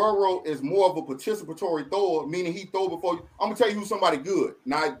 Joe Burrow is more of a participatory thrower, meaning he throw before you. I'm gonna tell you who's somebody good.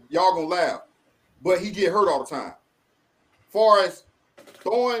 Now y'all gonna laugh, but he get hurt all the time. far as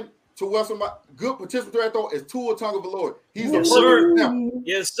throwing to where somebody good participatory throw is Tua Tagovailoa. He's yes, a sir. example.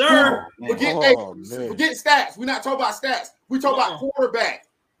 Yes, sir. Forget stats. We're not talking about stats. We talk about quarterback.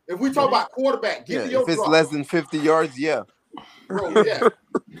 If we talk about quarterback, give me your if it's drop. less than 50 yards, yeah. Bro, yeah.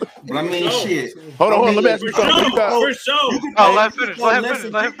 But I mean, shit. Hold on. Let me ask you something. Let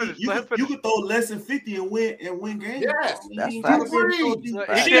him finish. You can throw less than 50 and win games. Yes, that's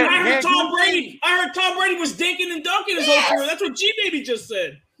Shit, I heard Tom Brady was dinking and dunking his whole career. That's what G Baby just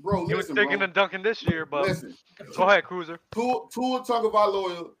said. Bro, he was dinking and dunking this year, but go ahead, Cruiser. Tua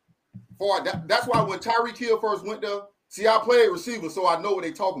Tagovailoa. That's why when Tyreek Hill first went there, see, I played receiver, so I know what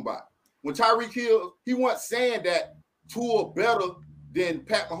they talking about. When Tyreek Hill, he wasn't saying that Tua better than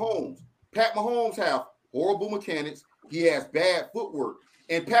Pat Mahomes. Pat Mahomes have horrible mechanics. He has bad footwork.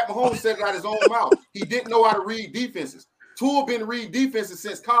 And Pat Mahomes said it out his own mouth. He didn't know how to read defenses. Tua been reading defenses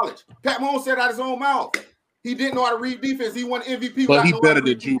since college. Pat Mahomes said it out his own mouth. He didn't know how to read defense. He won MVP. But he's better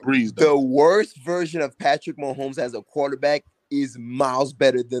than Drew Brees. The worst version of Patrick Mahomes as a quarterback is miles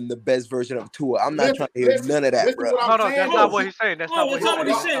better than the best version of Tua. I'm not trying to hear none of that, bro. No, that's not what he's saying. That's not what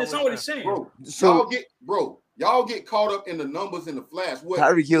he's saying. Bro, y'all get caught up in the numbers and the flash.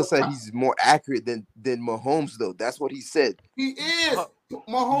 Tyreek Hill said he's more accurate than Mahomes, though. That's what he said. He is.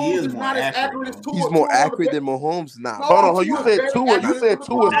 Mahomes is not as accurate as Tua. He's more accurate than Mahomes. Nah. Hold on. You said Tua. You said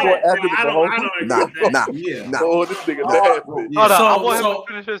Tua is more accurate than Mahomes. Nah. Oh, this nigga nasty. Hold on. I want him to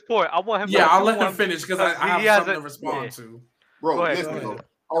finish his point. I'll let him finish because I have something to respond to. Bro, go ahead.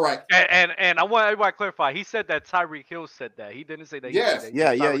 All right. And I want everybody to clarify. He said that Tyreek Hill said that. He didn't say that. Yes.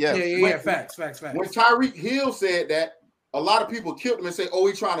 Yeah. Facts. When Tyreek Hill said that, a lot of people killed him and say, "Oh,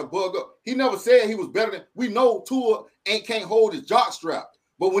 he's trying to bug up." He never said he was better than. We know Tua can't hold his jock strap,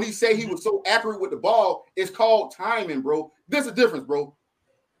 but when he said he was so accurate with the ball, it's called timing, bro. There's a difference, bro.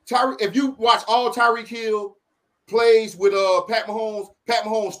 If you watch all Tyreek Hill plays with Pat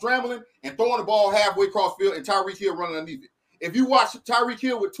Mahomes scrambling and throwing the ball halfway across field, and Tyreek Hill running underneath it. If you watch Tyreek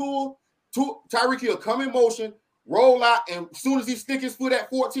Hill with Tua, Tyreek Hill come in motion, roll out, and as soon as he stick his foot at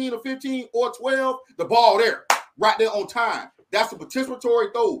 14 or 15 or 12, the ball there, right there on time. That's a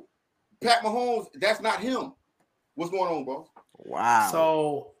participatory throw. Pat Mahomes, that's not him. What's going on, boss? Wow.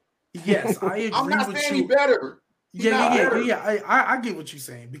 So, yes, I agree I'm not with saying you. He better. I get what you're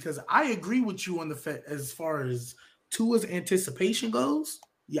saying because I agree with you on the as far as Tua's anticipation goes.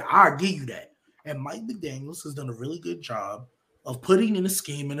 Yeah, I give you that. And Mike McDaniels has done a really good job of putting in a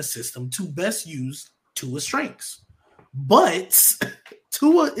scheme and a system to best use Tua's strengths. But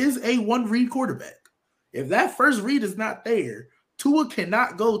Tua is a one-read quarterback. If that first read is not there, Tua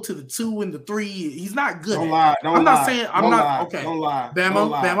cannot go to the 2 and the 3. He's not good. Don't lie. I'm not saying I'm not okay. Don't lie.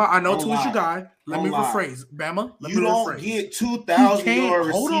 Bama, I know Tua's your guy. Let me rephrase. Bama, you don't get 2,000 yard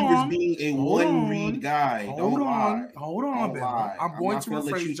receivers being a one-read guy. Hold on, Bama. I'm going to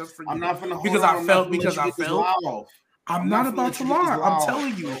rephrase just for you. I'm not going to because I felt. I'm not about to lie. I'm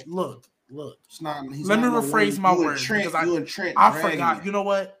telling you. Look. It's not. Let me rephrase my words because I forgot. You know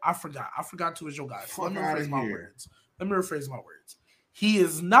what? I forgot Tua's your guy. Let me rephrase my words. He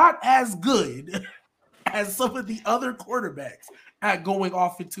is not as good as some of the other quarterbacks at going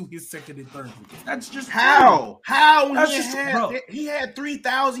off into his second and third week. That's just how he had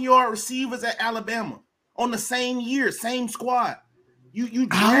 3,000 yard receivers at Alabama on the same year, same squad. You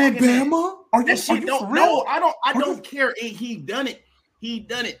Alabama? Are you for real? No, I don't care. He done it.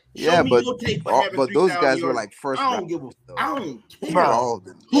 Show me your tape but those guys were like first round. I don't care.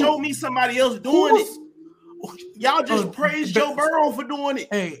 Show me somebody else doing it. Y'all just praise Joe Burrow for doing it.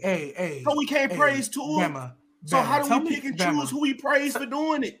 Hey. So we can't praise Tua. So how do we pick and choose who we praise for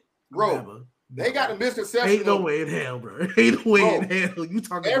doing it? Bro, they got the misconception. Ain't no way in hell, bro. Ain't no way in hell. You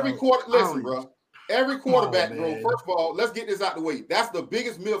talking every quarter? Listen, bro. Every quarterback, bro. First of all, let's get this out the way. That's the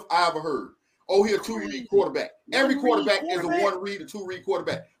biggest myth I ever heard. Oh, he's a 2-read quarterback. Every quarterback is a 1-read or 2-read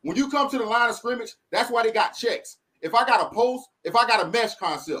quarterback. When you come to the line of scrimmage, that's why they got checks. If I got a mesh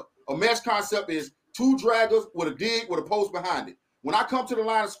concept is 2 draggers with a dig with a post behind it. When I come to the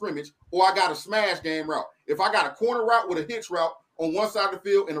line of scrimmage, or I got a smash game route, if I got a corner route with a hitch route on one side of the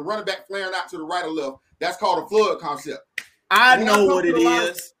field and a running back flaring out to the right or left, that's called a flood concept. I know what it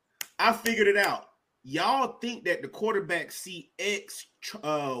is. I figured it out. Y'all think that the quarterbacks see X,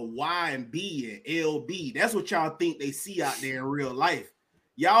 Y, and B and LB. That's what y'all think they see out there in real life.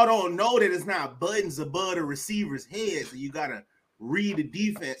 Y'all don't know that it's not buttons above the receiver's head, so you gotta read the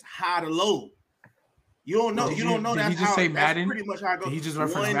defense high to low. You don't know. You don't know that. Did he just say Madden? Pretty much how I go. Did he just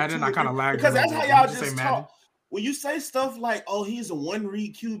reference Madden? I kind of lagged because that's how y'all just talk. When you say stuff like, "Oh, he's a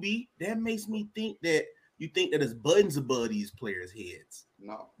 1-read QB," that makes me think that you think that there's buttons above these players' heads.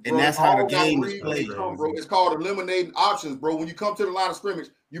 No, and that's how the game is played, bro. It's called eliminating options, bro. When you come to the line of scrimmage,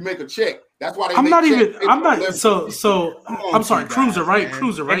 you make a check. That's why they. I'm sorry, Cruiser, right?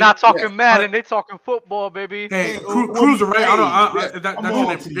 Cruiser, right? They're not talking Madden, they talking football, baby. Hey, Cruiser, right? That's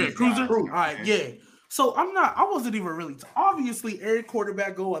your name. Cruiser. All right, yeah. So I wasn't even really. Obviously, every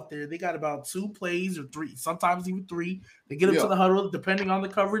quarterback go up there. They got about 2 plays or 3, sometimes even 3. They get up to the huddle, depending on the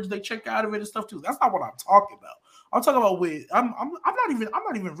coverage. They check out of it and stuff too. That's not what I'm talking about. I'm talking about I'm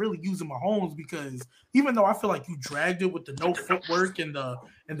not even really using Mahomes, because even though I feel like you dragged it with the no footwork and the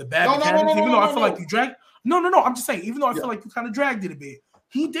bad mechanics, even though I feel like you dragged. No. I'm just saying, even though I feel like you kind of dragged it a bit,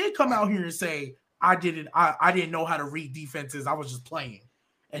 he did come out here and say, I didn't know how to read defenses. I was just playing.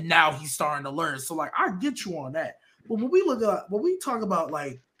 And now he's starting to learn. So like, I get you on that. But when we talk about,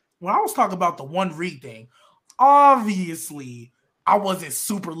 like, when I was talking about the one read thing, obviously I wasn't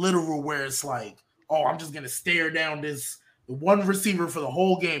super literal where it's like, oh, I'm just going to stare down this one receiver for the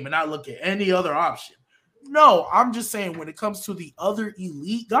whole game and not look at any other option. No, I'm just saying when it comes to the other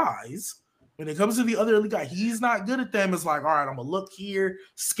elite guys, he's not good at them. It's like, all right, I'm going to look here,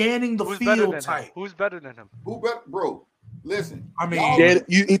 scanning the field type. Who's better than him? Bro, listen. I mean,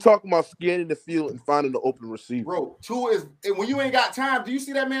 he talking about scanning the field and finding the open receiver. Bro, Tua is, and when you ain't got time, do you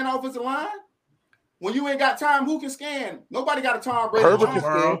see that man offensive line? When you ain't got time, who can scan? Nobody got a Tom Brady. Herbert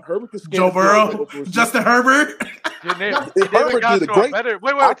can scan. Joe Burrow, Justin Herbert. Herbert did a great.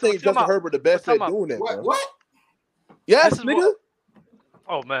 I think Justin Herbert the best at doing that. What? Yes, nigga.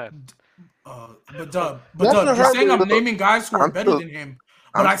 Oh man. But you're saying I'm naming guys who are better than him.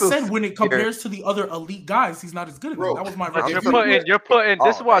 But I said when it compares to the other elite guys, he's not as good as them. That was my reason. You're putting.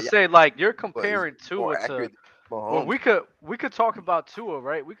 This is what I say. Like, you're comparing Tua to. Well, we could talk about Tua,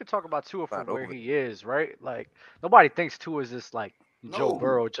 right? We could talk about Tua from where he is, right? Like, nobody thinks Tua is this like Joe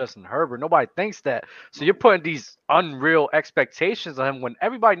Burrow, Justin Herbert. Nobody thinks that. So you're putting these unreal expectations on him when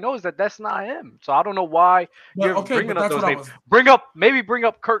everybody knows that that's not him. So I don't know why you're bringing up those names. Bring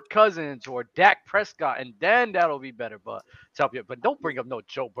up Kirk Cousins or Dak Prescott, and then that'll be better. But don't bring up no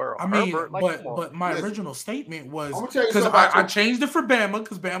Joe Burrow. I mean, Herbert. but my original statement was because I changed it for Bama,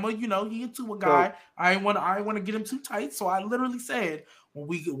 because Bama, he a Tua guy. I want to get him too tight. So I literally said when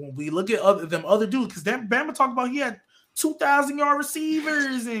we look at them other dudes, because Bama talked about he had 2,000-yard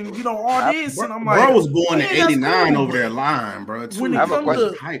receivers and all this, and I'm like, bro was born in '89 over their line, bro. When it comes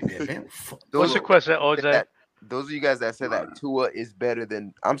to what's your question, OJ? Those of you guys that said that Tua is better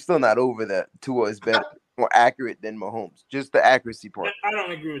than, I'm still not over that. Tua is better, more accurate than Mahomes. Just the accuracy part. I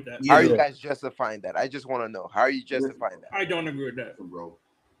don't agree with that. How are you guys justifying that? I just want to know. How are you justifying that? I don't agree with that, bro.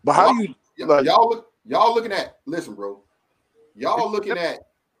 But how you like, y'all looking at? Listen, bro. Y'all looking at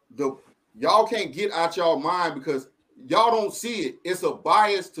y'all can't get out y'all mind because y'all don't see it. It's a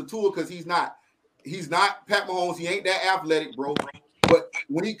bias to Tua because he's not Pat Mahomes. He ain't that athletic, bro. But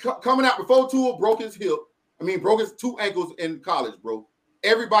when he coming out before Tua broke his 2 ankles in college, bro.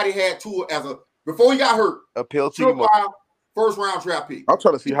 Everybody had Tua as before he got hurt. Appeal to you. First round draft pick. I'm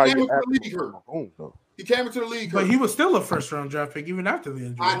trying to see how you hurt. He came into the league, but he was still a first round draft pick even after the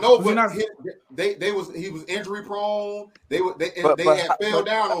injury. I know, but he was injury prone. They had fell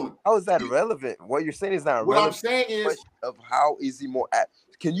down on him. How is that relevant? What you're saying is not relevant. What I'm saying is of how is he more?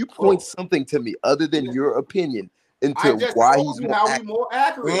 Can you point something to me other than your opinion into why he's more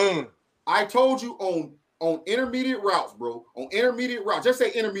accurate? I told you on intermediate routes, bro. On intermediate routes, just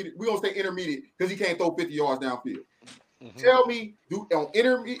say intermediate. We're gonna say intermediate because he can't throw 50 yards downfield. Tell me, on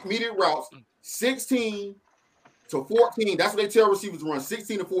intermediate routes, 16 to 14. That's what they tell receivers to run,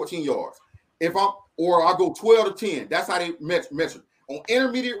 16 to 14 yards. I go 12 to 10. That's how they measure. On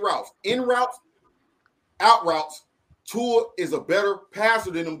intermediate routes, in routes, out routes, Tua is a better passer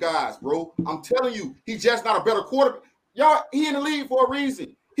than them guys, bro. I'm telling you, he's just not a better quarterback. Y'all, he in the league for a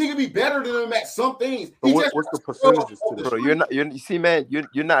reason. He can be better than them at some things. What's the percentages to this? Bro, you see, man,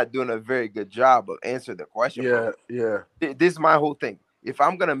 you're not doing a very good job of answering the question. Yeah. This is my whole thing. If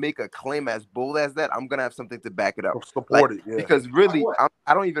I'm gonna make a claim as bold as that, I'm gonna have something to back it up. Support it, yeah. Because really,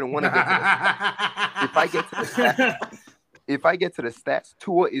 I don't even want to get to the If I get to the stats,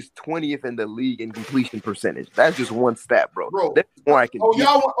 Tua is 20th in the league in completion percentage. That's just one stat, bro. That's more I can. You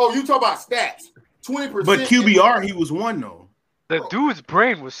talk about stats? 20%. But QBR, he was 1 though. The dude's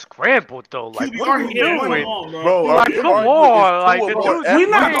brain was scrambled though. Like, what are you doing, bro? Like, come on, like the dude's we're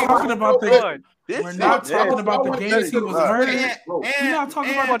not talking about this. We're not talking about the games he was hurt. We're not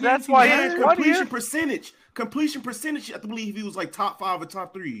talking about the games he had completion percentage. completion percentage, I believe he was like top 5 or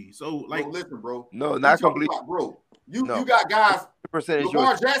top 3. So like, listen, bro. No, not completion, bro. You got guys. Percentage.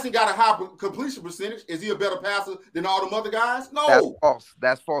 Lamar Jackson got a high completion percentage. Is he a better passer than all them other guys? No, that's false.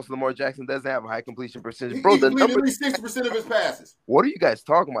 That's false. Lamar Jackson doesn't have a high completion percentage, bro. He completed at least 60% of his passes. What are you guys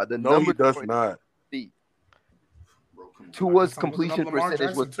talking about? The number does not. Tua's completion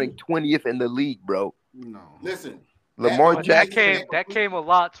percentage was like 20th in the league, bro. No, listen. Lamar Jackson that came a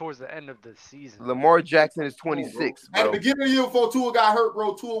lot towards the end of the season. Lamar Jackson is 26. At the beginning of the year before Tua got hurt,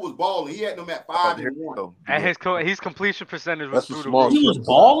 bro, Tua was balling. He had them at 5-1. And his completion percentage was through the roof. He was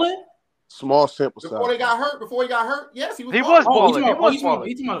balling? Small sample size. Before he got hurt, yes, he was balling. He was balling.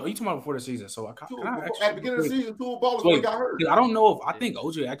 You talking about before the season. So at the beginning of the season, Tua balling before he got hurt. I don't know if I think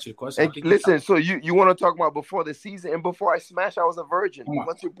OJ asked you a question. And listen, so you want to talk about before the season and before I smashed, I was a virgin.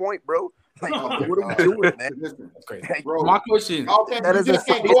 What's your point, bro? Like, what are we doing, man? Listen, bro, my question. You just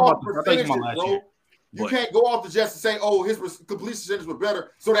can't go off percentages, bro. You can't go off the just to say, oh, his completion percentage was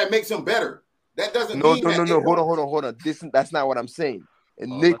better, so that makes him better. That doesn't mean that. No. Hold on. That's not what I'm saying.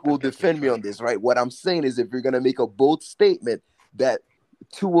 And Nick will defend me on this, right? What I'm saying is if you're going to make a bold statement that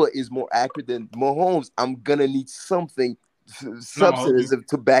Tua is more accurate than Mahomes, I'm going to need something substantive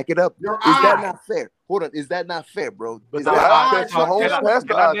to back it up. Is that not fair? Hold on. Is that not fair, bro?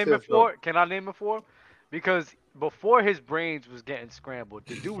 Can I name it for? Because before his brains was getting scrambled,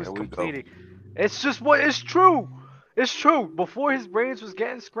 the dude was completing. It's just what it's true. It's true. Before his brains was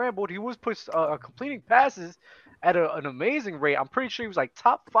getting scrambled, he was completing passes at an amazing rate. I'm pretty sure he was like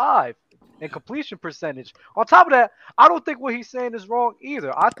top 5 in completion percentage. On top of that, I don't think what he's saying is wrong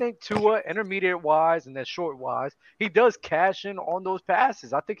either. I think Tua, intermediate-wise and then short-wise, he does cash in on those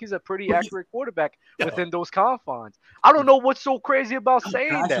passes. I think he's a pretty accurate quarterback within those confines. I don't know what's so crazy about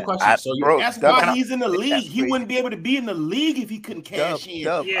saying that. That's why he's in the league. He wouldn't be able to be in the league if he couldn't cash in.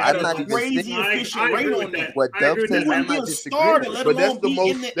 I'm not crazy efficient rate on that. What Dub said, I'm not disagreeing. But that's the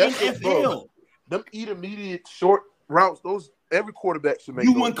most NFL. Them intermediate short routes, those every quarterback should make.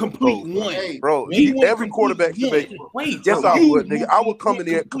 You wouldn't complete one, bro. Every quarterback should make. Yes, I would, nigga. I would come in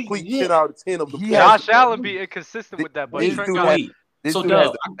there and complete 10 out of 10 of the. Josh Allen be inconsistent with that, but This dude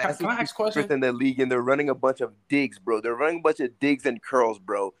has the fastest receivers in the league, and they're running a bunch of digs, bro. They're running a bunch of digs and curls,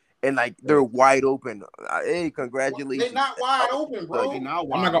 bro. And like they're wide open. Hey, congratulations! They're not wide open, bro. I'm not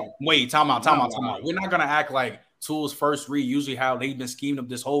gonna wait. Time out. We're not gonna act like Tua's first read, usually how they've been scheming up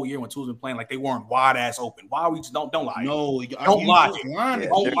this whole year when Tua's been playing, like they weren't wide ass open. Why are we just don't lie? No, don't lie.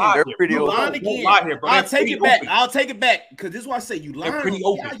 Don't lie here, bro. I'll take it back. I'll take it back because this is why I say you lie.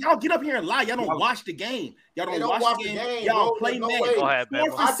 Y'all get up here and lie. Y'all don't watch the game. Y'all don't watch the game. Y'all play man.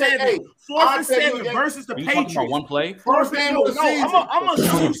 4th and 7 versus the Patriots. One play. First game of the season. I'm gonna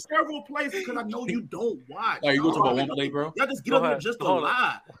show you several plays because I know you don't watch. Are you going to talk about one play, bro? Y'all just get up here just to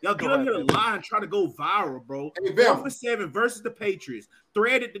lie. Y'all get up here to lie and try to go viral, bro. 4th and 7 versus the Patriots.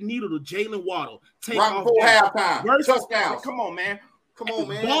 Threaded the needle to Jalen Waddle. Take off before halftime. Touchdowns. Come on, man.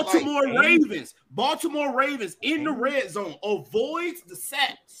 Baltimore Ravens in the red zone avoids the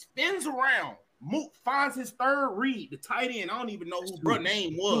sack, spins around, finds his third read, the tight end. I don't even know who her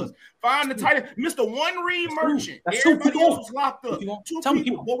name was. Find the tight end, Mr. One Read Merchant. Everybody else was locked up. Two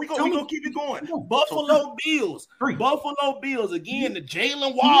people. But we gonna keep it going. Buffalo Bills. Buffalo Bills again. The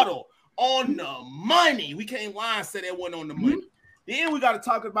Jalen Waddle on the money. We can't lie and say that wasn't on the money. Then we got to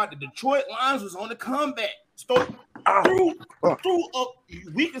talk about the Detroit Lions was on the comeback.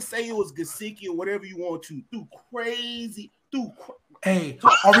 We can say it was Gesicki or whatever you want to. Hey,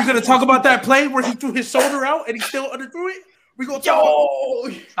 are we gonna talk about that play where he threw his shoulder out and he still underthrew it? We gonna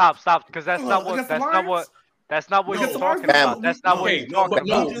talk stop, because that's not what you're talking about. That's not what you're talking about.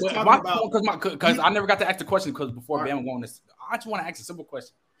 Because I never got to ask the question because before Bam went on this, I just want to ask a simple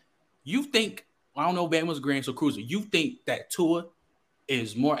question. You think, I don't know, Bam was agreeing, so Cruiser, you think that Tua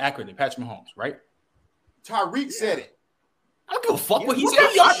is more accurate than Patrick Mahomes, right? Tyreek said it. I don't give a fuck what he said.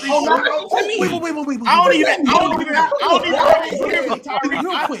 Wait. I don't even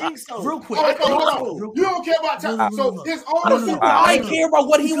Real quick. You don't care about Tyreek. So his ownership. I care about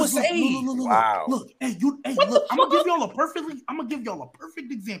what he was saying. Wow. Look, I'm gonna give y'all a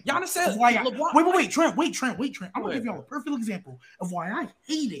perfect example. Giannis says why. Wait, Trent. I'm gonna give y'all a perfect example of why I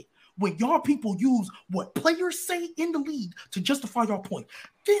hate it when y'all people use what players say in the league to justify your point.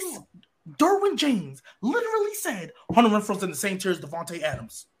 This Derwin James literally said Hunter Renfro's in the same tier as Devontae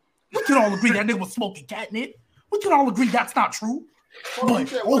Adams. We can all agree that nigga was smoking catnip. We can all agree that's not true.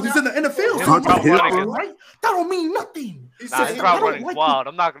 He's in the NFL. Right? That don't mean nothing. His route running's wild.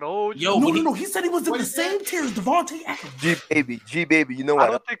 I'm not gonna hold you. No. He said he was in the same tier as Devontae Adams. G baby. You know what?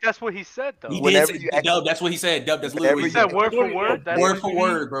 I don't think that's what he said though. He did say, Dub, that's what he said. Dub, that's literally what he said. Word for word. Word for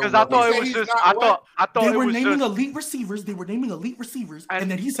word, bro. Because I thought it was just. I thought they were naming elite receivers. They were naming elite receivers, and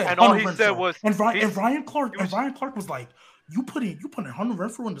then he said, and all he said was, and Ryan Clark was like, you putting Hunter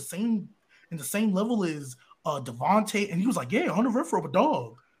Renfrow in the same level as Devontae, and he was like, yeah, Hunter Renfrow a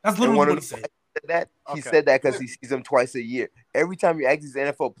dog. That's literally what he said. He said that because he sees them twice a year. Every time you ask these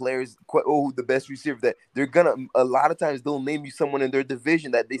NFL players who the best receiver, that they're gonna a lot of times they'll name you someone in their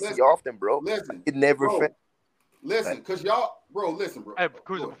division that they see often, bro. It never fails. Listen, because y'all, listen, bro. Hey,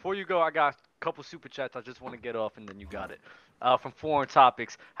 Cruiser, before you go, I got a couple super chats I just want to get off, and then you got it. From Foreign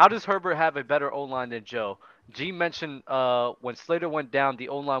Topics, how does Herbert have a better O-line than Joe? G mentioned when Slater went down, the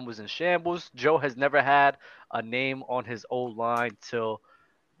O-line was in shambles. Joe has never had a name on his O-line till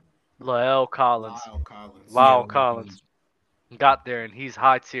Lyle Collins got there, and he's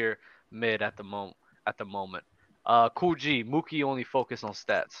high tier mid at the moment. Cool G, Mookie only focus on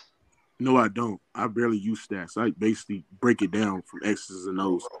stats. No, I don't. I barely use stats. I basically break it down from X's and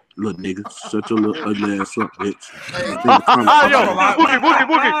O's. Little nigga, shut your little ugly ass up, bitch.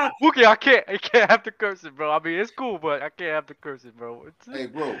 Mookie, I can't have the cursing, bro. I mean, it's cool, but I can't have the cursing, bro. Hey,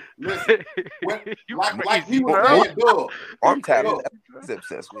 bro, listen. like he was saying, dog. Arm talent. That's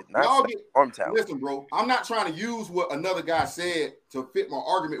obsessed with. Arm talent. Listen, bro. I'm not trying to use what another guy said to fit my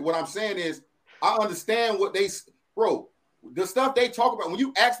argument. What I'm saying is, I understand what bro. The stuff they talk about, when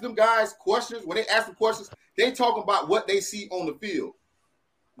you ask them guys questions, they talk about what they see on the field.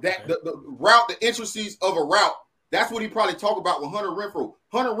 That the route, the intricacies of a route, that's what he probably talk about with Hunter Renfrow.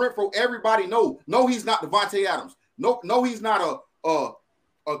 Hunter Renfrow, everybody know. No, he's not Devontae Adams. No, he's not a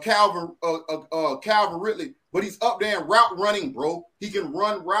Calvin Ridley, but he's up there in route running, bro. He can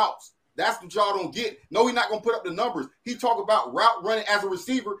run routes. That's what y'all don't get. No, he's not going to put up the numbers. He talk about route running as a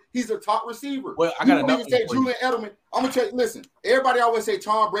receiver. He's a top receiver. Well, I got to even say Julian Edelman. I'm going to tell you, listen, everybody always say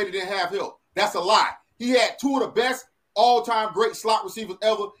Tom Brady didn't have help. That's a lie. He had two of the best all-time great slot receivers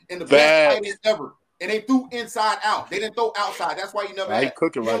ever and the best tight ends ever. And they threw inside out. They didn't throw outside. That's why you never had.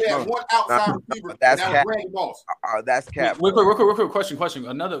 Cooking right now. One outside receiver. That's cap. That's cap. Real quick question.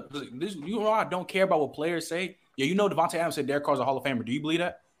 Another, you know, I don't care about what players say. Yeah, you know, Devontae Adams said Derek Carr's a Hall of Famer. Do you believe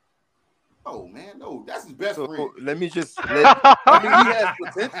that? Oh man, no, that's his best friend. Let me just. I mean, he has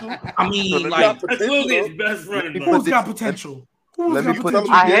potential. I mean, like that's literally his best friend. Who's got potential?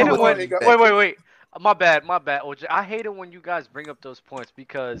 I hate it when. Wait. My bad, OJ. I hate it when you guys bring up those points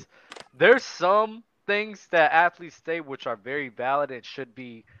because there's some things that athletes say which are very valid and should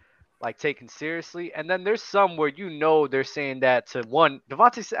be like taken seriously, and then there's some where you know they're saying that to one.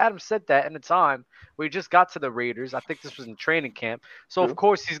 Devontae Adams said that in the time where he just got to the Raiders. I think this was in training camp, so of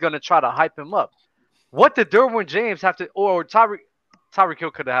course he's gonna try to hype him up. What did Derwin James have to, or Tyreek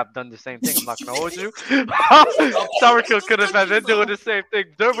Hill could have done the same thing. I'm not gonna hold you. Tyreek Hill could have been doing the same thing.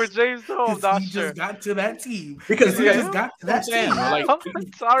 Derwin James, though, I'm not sure. He just got to that team because he just got to that team. Like,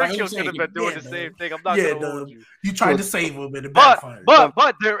 Tyreek Hill could have been doing the same thing. I'm not gonna hold you. You tried to save him in the backfire.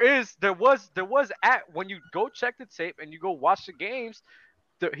 But there was when you go check the tape and you go watch the games,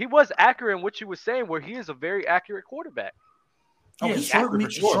 he was accurate in what you were saying, where he is a very accurate quarterback. Yeah, short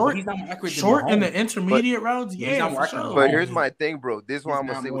in the intermediate rounds. Yeah, for sure. But here's my thing, bro. This is why I'm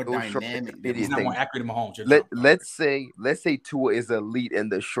gonna say with those short intermediate he's not more accurate than Mahomes. Let's say Tua is elite in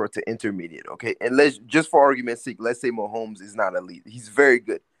the short to intermediate, okay? And let's just for argument's sake, let's say Mahomes is not elite. He's very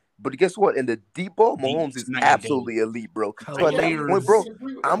good. But guess what? In the deep ball, Mahomes is absolutely elite, bro. So at that point, bro,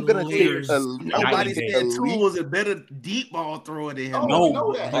 I'm gonna take elite. Nobody said Tua was a better deep ball thrower than him.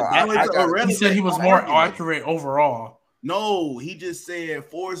 No, he said he was more accurate overall. No, he just said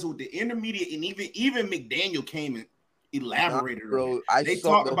Forrest with the intermediate, and even McDaniel came and elaborated. Bro, they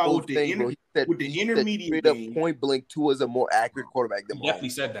talked about with the intermediate game. Point blank, Tua is a more accurate quarterback than Mahomes. Definitely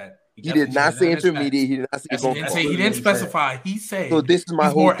said that. He did not say intermediate. He did not say he didn't specify. He said so. This is my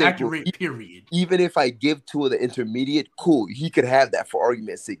whole more thing, accurate. Bro. Period. Even if I give Tua the intermediate, cool, he could have that for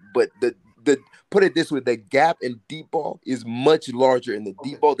argument's sake. But the put it this way, the gap in deep ball is much larger in the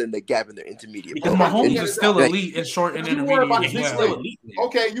deep ball than the gap in the intermediate. Because Mahomes is still elite in short and intermediate.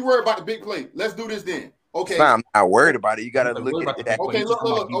 Okay, you worry about the big play. Let's do this then. Okay, I'm not worried about it. You got to look at that. Okay, look.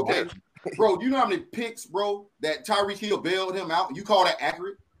 Okay, bro, you know how many picks, bro, that Tyreek Hill bailed him out? You call that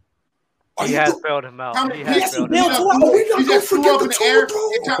accurate? He has bailed him out. He just threw up in the air.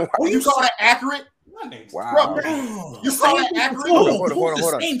 You call that accurate? Wow. You saw that accurate? Hold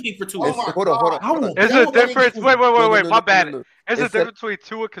on. Is a difference? Wait. My bad. There's a difference between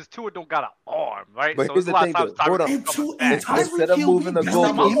Tua because Tua don't got an arm, right? But so here's the thing, though. Hold on. Instead of moving the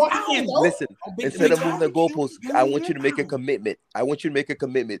goalposts, I want you to make a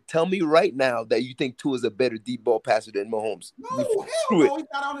commitment. Tell me right now that you think Tua is a better deep ball passer than Mahomes. No, hell no, he's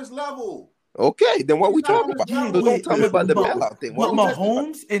not on his level. Okay, then what we talking about? Don't tell me about the bailout thing. But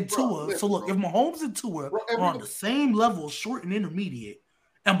Mahomes and Tua. So look, if Mahomes and Tua are on the same level, short and intermediate,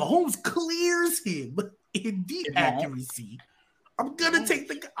 and Mahomes clears him in deep accuracy, I'm gonna take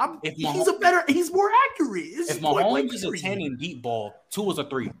the. He's more accurate. If Mahomes is a 10 in deep ball, Tua's a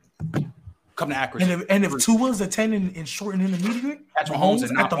 3. Come to accuracy. And if Tua's a 10 in short and intermediate,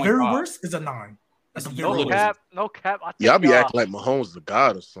 Mahomes at the very worst is a 9. No cap. Y'all be acting like Mahomes is a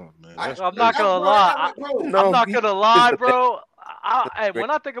god or something, man. I'm not gonna lie. I'm not gonna lie, bro. When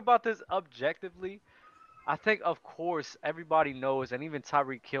I think about this objectively, I think, of course, everybody knows, and even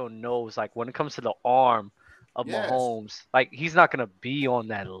Tyreek Hill knows, like, when it comes to the arm of Mahomes, like, he's not gonna be on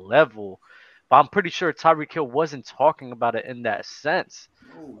that level. But I'm pretty sure Tyreek Hill wasn't talking about it in that sense.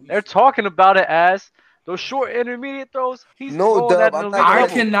 They're talking about it as those short intermediate throws. He's throwing that in the league. I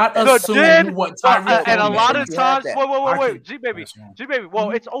cannot assume what Tyreek. And a lot of times, wait, G baby.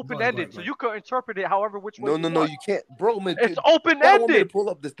 Well, it's open ended, so you could interpret it however which way. No, you can't, bro. Man, it's open ended. Pull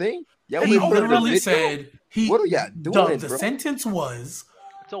up this thing. He literally said What are y'all doing? The sentence was,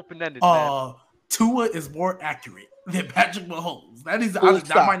 it's open ended. Tua is more accurate than Patrick Mahomes. That is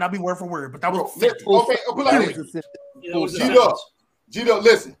that might not be word for word, but that was G-Dub,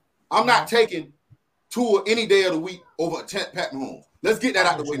 listen. I'm not taking Tua any day of the week over Pat Mahomes. Let's get that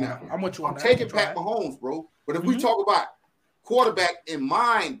out the way now. I'm taking Pat Mahomes, bro. But if we talk about quarterback in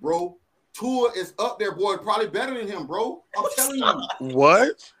mind, bro, Tua is up there, boy. Probably better than him, bro. I'm telling you.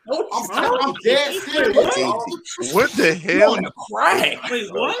 What? I'm dead serious. What the hell?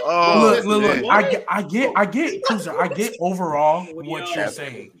 Wait, what? Look. I get, Cruiser. I get overall what you're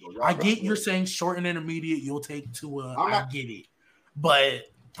saying. I get you're saying short and intermediate. You'll take Tua. I get it, but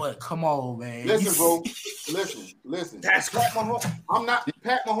come on, man. Listen, bro. Listen. That's Pat Mahomes.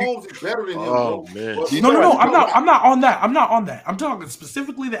 Pat Mahomes is better than him, bro. Man. No. I'm not on that. I'm talking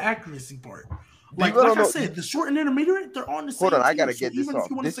specifically the accuracy part. Like I said, the short and intermediate, they're on the same. Hold on, I gotta get this off.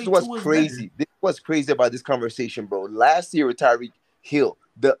 This is what's crazy. This is what's crazy about this conversation, bro. Last year with Tyreek Hill,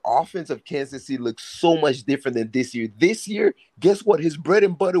 the offense of Kansas City looked so much different than this year. This year, guess what? His bread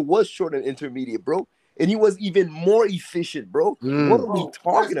and butter was short and intermediate, bro. And he was even more efficient, bro. What are we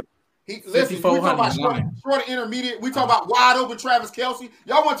talking about? Listen, we talk about short and intermediate. We talk about wide open Travis Kelce.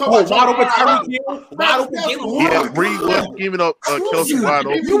 Y'all want to talk about wide open Tyreek Hill? Wide open Yeah, Reed was giving up Kelce wide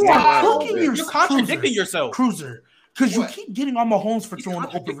open. You're contradicting yourself, Cruiser. Because you keep getting on Mahomes for throwing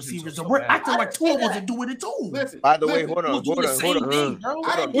the open receivers, and we're acting like Tua wasn't doing it too. By the way, hold on.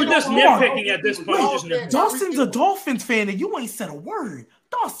 We're just nitpicking at this point. Dawson's a Dolphins fan, and you ain't said a word.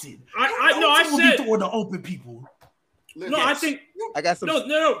 Dawson, I said throwing the open people. No, I think I got some.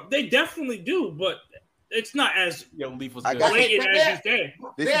 No, they definitely do, but it's not as Leaf was blatant as you say.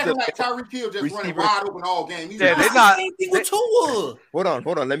 They act like Tyreek Hill just running wide open all game. They're not. Same thing with Tua. Hold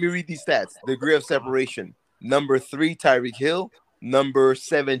on. Let me read these stats. Degree of separation: number 3, Tyreek Hill; number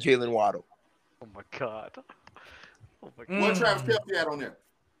 7, Jalen Waddle. Oh my god. What Travis Kelce had on there?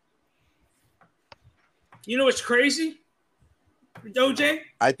 You know what's crazy? OJ,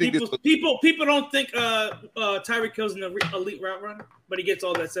 I think people don't think Tyreek Hill's an elite route runner, but he gets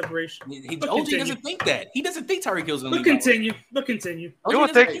all that separation. OJ doesn't think that. He doesn't think Tyreek Hill's an elite. But continue. You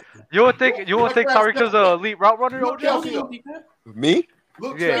would think Tyreek Hill's an elite route runner, OJ? Me?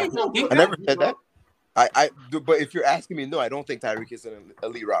 Yeah. I never said that. But if you're asking me, no, I don't think Tyreek is an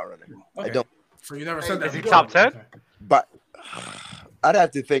elite route runner. Okay. I don't. So you never said that. Is he top 10? But I'd have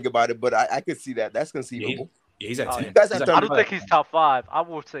to think about it. But I could see that. That's conceivable. Yeah, he's at 10. I don't think he's top 5. I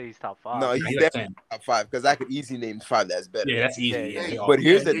would say he's top 5. No, he's definitely top 5 because I could easily name 5 that's better. Yeah, that's easy. Yeah. But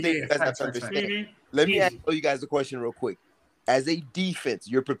here's the thing you guys have to understand. Let me ask you guys a question real quick. As a defense,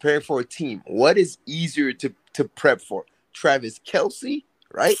 you're preparing for a team. What is easier to prep for? Travis Kelce,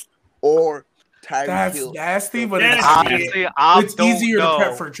 right? Or Tyreek Hill? That's nasty, but honestly, it's easier to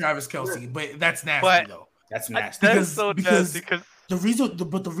prep for Travis Kelce, but that's nasty though. That's nasty. Because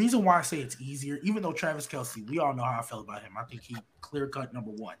the reason why I say it's easier, even though Travis Kelce, we all know how I felt about him. I think he clear cut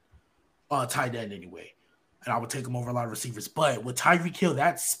number 1, tight end anyway, and I would take him over a lot of receivers. But with Tyreek Hill,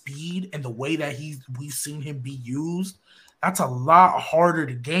 that speed and the way that we've seen him be used, that's a lot harder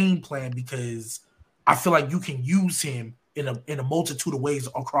to game plan because I feel like you can use him in a multitude of ways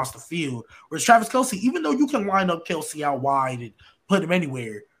across the field. Whereas Travis Kelce, even though you can line up Kelce out wide and put him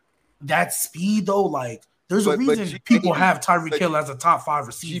anywhere, that speed though, like there's a reason people have Tyreek Hill as a top 5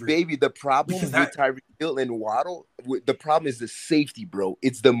 receiver. Baby, the problem with Tyreek Hill and Waddle, the problem is the safety, bro.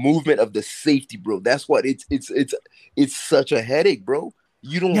 It's the movement of the safety, bro. That's what it's such a headache, bro.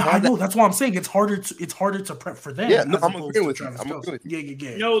 You don't. Yeah, I know. That's why I'm saying it's harder to prep for them. Yeah, no, I'm agreeing with you.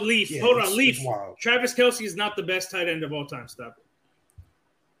 Yeah. No, Leaf. Yeah, hold on, Leaf. Travis Kelce is not the best tight end of all time. Stop it.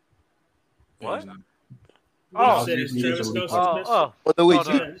 What? Oh, Travis Kelce. Well, the way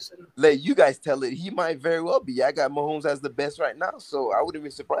let you guys tell it, he might very well be. I got Mahomes as the best right now, so I wouldn't be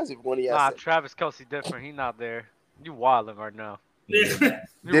surprised if one of y'all. Nah, Travis Kelce different. He not there. You wilding right now. You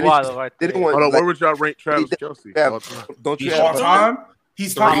wilding right there. Hold on, where would y'all rank Travis Kelce? Don't you all time?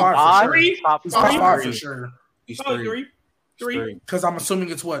 He's top 5 for sure. He's top 5 for sure. He's 3. Because I'm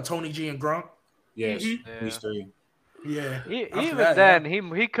assuming it's what, Tony G and Gronk? Yes, he's 3. Yeah. Even then,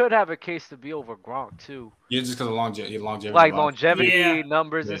 he could have a case to be over Gronk too. Yeah, just because of longevity. Like longevity,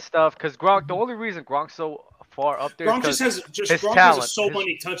 numbers and stuff. Because Gronk, the only reason Gronk's so far up there Gronk is has talent. so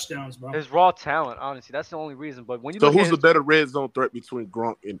many touchdowns, bro. His raw talent, honestly, that's the only reason. But when you who's the better red zone threat between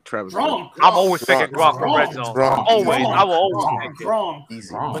Gronk and Travis? Gronk. I'm always picking Gronk for red zone. I will always pick Gronk.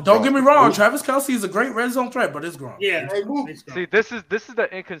 But don't get me wrong, Travis Kelce is a great red zone threat, but it's Gronk. Yeah. See, this is the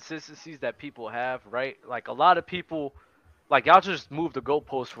inconsistencies that people have, right? Like a lot of people, like y'all just move the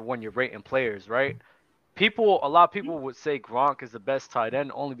goalpost for when you're rating players, right? A lot of people would say Gronk is the best tight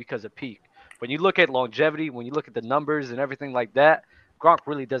end only because of peak. When you look at longevity, when you look at the numbers and everything like that, Gronk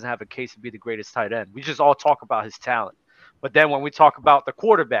really doesn't have a case to be the greatest tight end. We just all talk about his talent. But then when we talk about the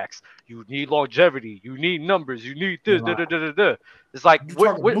quarterbacks, you need longevity, you need numbers, you need this, It's like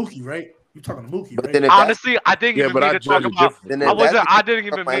you're talking Mookie, right? You're talking to Mookie, right? Honestly, I didn't even mean to talk about. I didn't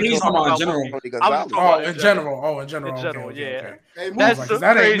even mean to talk about general. In general. Yeah. Hey, that's so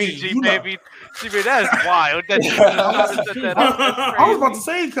crazy, G, baby. G-Man, that is wild. I was about to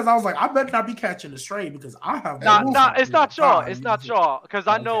say because I was like, I better not be catching the stray because I have. It's not y'all. It's not y'all. Because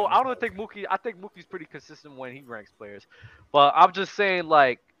I know I don't think Mookie. I think Mookie's pretty consistent when he ranks players, but I'm just saying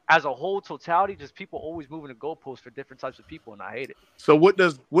like. As a whole totality, just people always moving the goalposts for different types of people, and I hate it. So what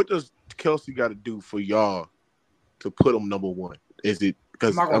does Kelce got to do for y'all to put him number 1? Is it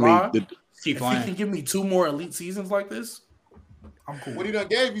because if he can give me 2 more elite seasons like this, I'm cool. What he done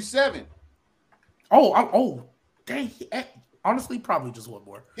gave you 7? Dang. Honestly, probably just 1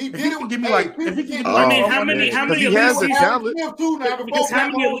 more. He can give me how many elite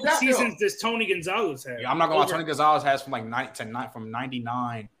seasons does Tony Gonzalez have? Yeah, I'm not gonna lie. Tony Gonzalez has from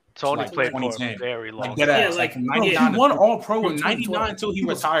 99. Tony played for a very long time. From 99 he won All Pro from 99 until he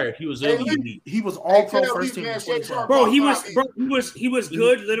retired. He was elite. He was All Pro first team. Bro, he was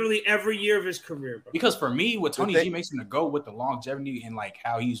good literally every year of his career. Bro. Because for me, what Tony G makes him to go with the longevity and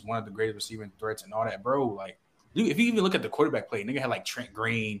how he's one of the greatest receiving threats and all that, bro. Dude, if you even look at the quarterback play, nigga had Trent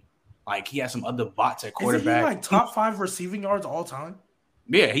Green, he had some other bots at quarterback. Isn't he top 5 receiving yards all time?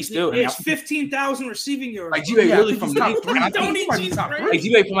 Yeah, he's still. It's 15,000 receiving yards. G-Bay really from top 3.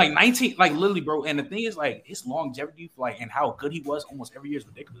 G-Bay from 19, literally, bro. And the thing is, his longevity, and how good he was almost every year is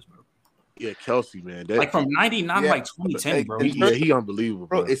ridiculous, bro. Yeah, Kelce, man. From 99 2010, bro. He unbelievable,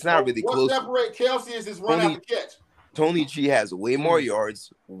 bro. It's not really close. What separates Kelce is his run after catch. Tony G has way more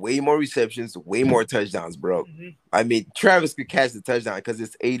yards, way more receptions, way more touchdowns, bro. Mm-hmm. I mean, Travis could catch the touchdown because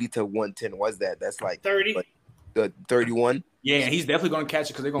it's 80 to 110. What's that? That's 30. 31. Yeah, he's definitely going to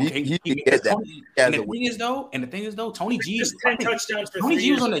catch it because they're going to get that. And the thing is, though, Tony G was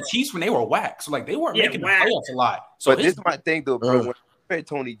on the Chiefs when they were whack. So, they weren't making the playoffs a lot. So but this is my thing, though, bro. When I compare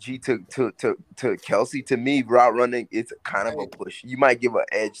Tony G to Kelce, to me, route running, it's kind of a push. You might give an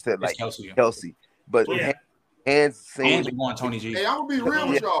edge to, Kelce. But hands going Tony G. Hey, I'm gonna be real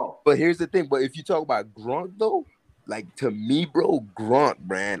with y'all. But here's the thing. But if you talk about Gronk though, to me, bro, Gronk,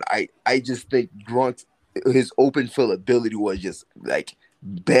 man, I just think Gronk's his open field ability was just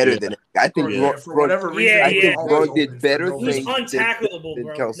better than I think Gronk, for whatever reason. I think Gronk did better things. He was untackleable, than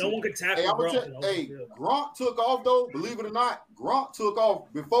bro. Kelce. No one could tackle Gronk. Gronk took off though. Believe it or not, Gronk took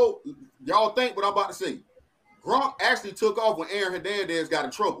off before y'all think what I'm about to say. Gronk actually took off when Aaron Hernandez got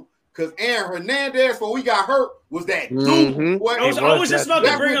in trouble. Because Aaron Hernandez, before we got hurt, was that dude. Mm-hmm. I was just about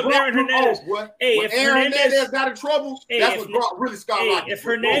to bring up Aaron Hernandez. Hey, if Aaron Hernandez got in trouble, that's what Gronk really skyrocketed. If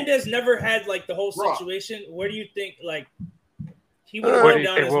Hernandez never had the whole situation, where do you think he would have gone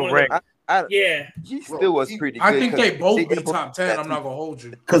down as one of the he still was pretty good. I think they both be top 10. I'm not gonna hold you.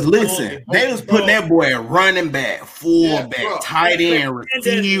 Because listen, they was putting that boy at running back, fullback, tight end,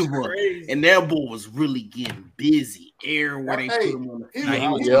 receiver, and that boy was really getting busy everywhere they put him on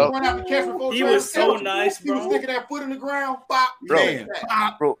the He was so nice, bro. He was sticking that foot in the ground. Bop,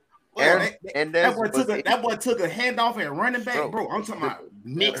 bro. That boy took a handoff at running back, bro. I'm talking about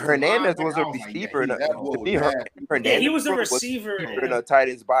Hernandez was a receiver. He was a receiver in a tight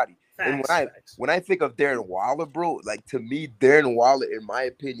end's body. And when I think of Darren Waller, bro, like to me, Darren Waller, in my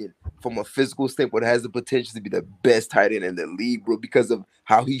opinion, from a physical standpoint, has the potential to be the best tight end in the league, bro, because of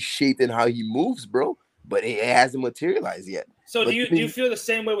how he's shaped and how he moves, bro. But it hasn't materialized yet. So do you feel the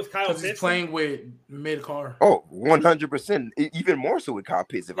same way with Kyle Pitts? He's playing with mid-car. Oh, 100%. Even more so with Kyle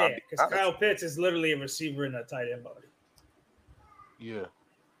Pitts. Because Kyle Pitts is literally a receiver in a tight end body. Yeah.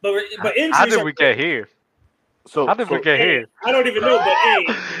 But injuries how did we get here? How did we get here? I don't even know,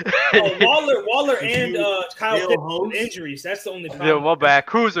 but Waller and Kyle Pitts with injuries. That's the only problem. Yeah, my bad.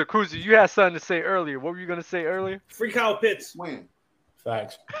 Cruiser, you had something to say earlier. What were you gonna say earlier? Free Kyle Pitts. When?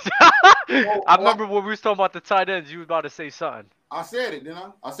 Facts. I remember when we was talking about the tight ends, you was about to say something. I said it, didn't I?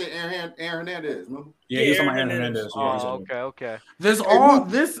 I said Aaron Hernandez. Remember? Yeah, he's talking about Aaron Hernandez. Oh, okay. This all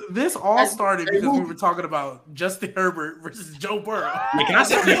started because we were talking about Justin Herbert versus Joe Burrow. Yeah, can I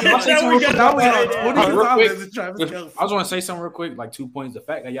say something real quick? I just want to say something real quick, like 2 points. The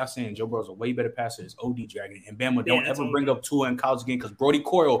fact that y'all saying Joe Burrow's a way better passer is OD dragging, and Bama don't ever bring up Tua in college again because Brody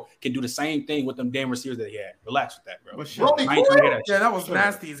Coyle can do the same thing with them damn receivers that he had. Relax with that, bro. Brody Coyle? Yeah, that was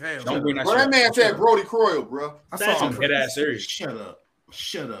nasty as hell. Don't bring that shit. That man said Brody Coyle, bro. I saw some head ass serious.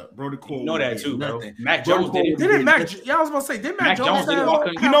 Shut up, Brody Coyle. You know that too, bro. Nothing. Mac Jones didn't Mac Jones did Mac Jones walk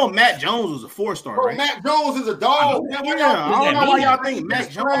in? You know Mac Jones was a 4-star, right? Mac Jones is a dog. I don't know why y'all think Mac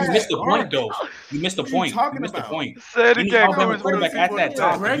Jones. You missed the point, though. You missed the point. You missed the point. Say it again. Quarterback at that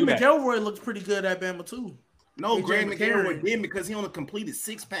time. Greg McElroy looked pretty good at Bama too. No, Greg McElroy didn't because he only completed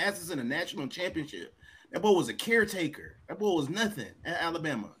 6 passes in a national championship. That boy was a caretaker. That boy was nothing at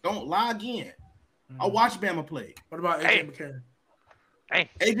Alabama. Don't lie again. I watched Bama play. What about AJ McCarron? Hey,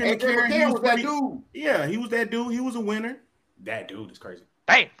 AJ McCarron was that dude. Yeah, he was that dude. He was a winner. That dude is crazy.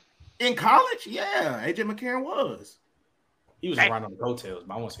 Hey, in college, yeah, AJ McCarron was. He was around on the coattails,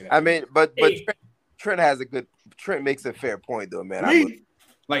 but I won't say that. I mean, but Trent makes a fair point though, man.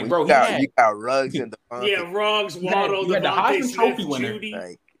 Like, bro, you got Ruggs in the Ruggs, Waddle, the Heisman Trophy winner,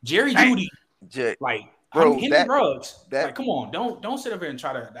 Jerry Jeudy, like. Bro, Ruggs. Like, come on, don't sit up here and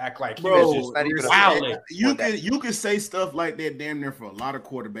try to act like bro. You can say stuff like that damn near for a lot of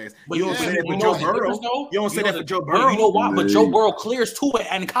quarterbacks. But you don't say that for Joe Burrow. You don't say that for Joe Burrow. You know why? But Joe Burrow clears Tua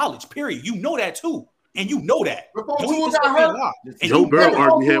in college. Period. You know that too. And you know that. Joe Burrow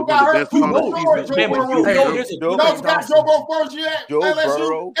already had one of the best college seasons. Joe Burrow first year at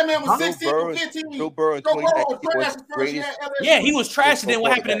LSU. That man was 16 and 15. Joe Burrow yeah, he was trash. And then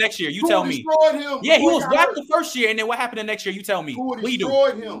what happened the next year? You tell me. Yeah, he was whacked the first year. And then what happened the next year? You tell me. What did he do?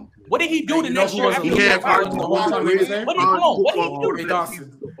 What did he do the next year? What did he do? You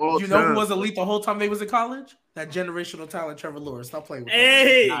know who was elite the whole time they was in college? That generational talent, Trevor Lawrence. Stop playing with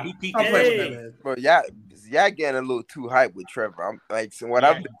him. Stop playing with that man. Bro, y'all getting a little too hype with Trevor. I'm like, so what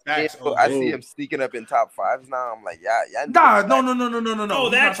I see him sneaking up in top 5s now. I'm like, no. Oh,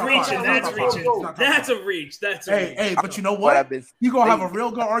 that's reaching. That's a reach. Hey, but you know what? You gonna have a real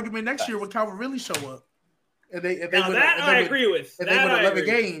good argument next year when Calvin really show up. And I agree with. And they win 11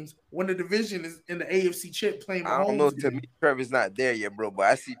 games when the division is in the AFC chip playing. I don't know. To me, Trevor's not there yet, bro. But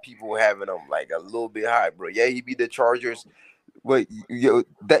I see people having him like a little bit high, bro. Yeah, he beat the Chargers. Wait,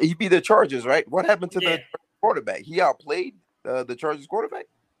 he beat the Chargers, right? What happened to the quarterback? He outplayed the Chargers quarterback.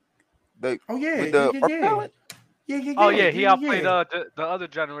 Yeah. He outplayed the other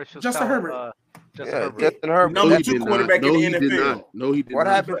generational Justin Herbert. Justin Herbert. Number 2 quarterback in the NFL. No, he did what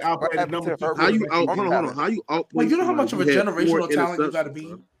not. Happened to Herbert? How you out? Hold on. How you outplay? Well, you know how much of a generational talent you got to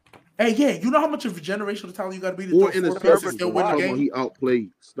be. Hey, yeah, you know how much of a generational talent you got to be to throw 4 picks and still win the game. He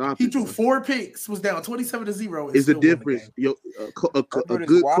outplayed. He threw 4 picks, was down 27-0. It's a difference. A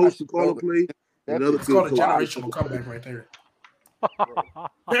good coach to call a play. Another it's called a generational comeback right there.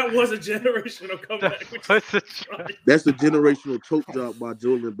 That was a generational comeback. That's a generational choke job by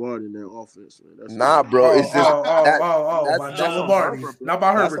Joe Lombardi in that offense, man. That's bro. It's just by Joe Lombardi, not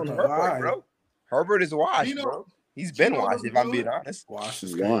by Herbert, bro. Herbert is washed, bro. He's been washed, if I'm being honest. Washed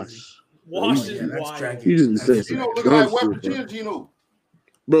is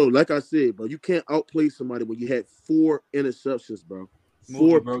bro, like I said, bro, you can't outplay somebody when you had 4 interceptions, bro.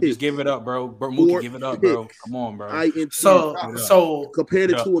 Mookie, bro, just give it up, bro. Mookie, give it up, bro. Come on, bro. So compared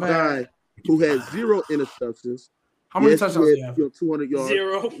it to a guy who has 0 interceptions. How many touchdowns do you have? 200 yards.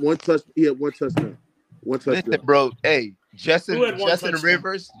 0. He had 1 touchdown. Listen, bro. Hey, Justin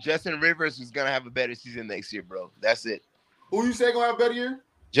Rivers is gonna have a better season next year, bro. That's it. Who you say gonna have a better year?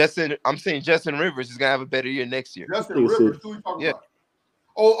 I'm saying Justin Rivers is gonna have a better year next year. Justin Rivers, who you talking about?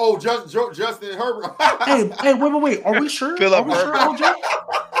 Justin Herbert. hey, wait. Are we sure? Philip Herbert.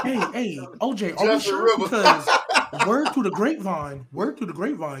 Hey, OJ, are we sure? Because word through the grapevine,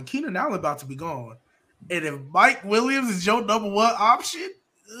 Keenan Allen about to be gone. And if Mike Williams is your number one option,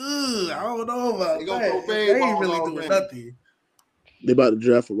 I don't know about that. They ain't really doing nothing. They about to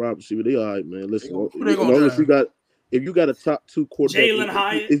draft for wide receiver. They all right, man. Listen, if you got a top 2 quarterback, Jalen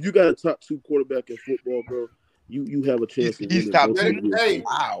Hyatt. If you got a top 2 quarterback in football, bro, you have a chance to win. Top 2. Hey,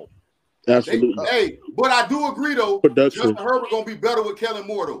 wow. Absolutely. Hey, but I do agree though. Justin Herbert gonna be better with Kellen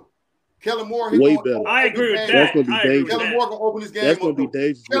Moore though. Kellen Moore, way better. I agree with that. That's gonna be dangerous. Kellen Moore gonna open his game. That's gonna be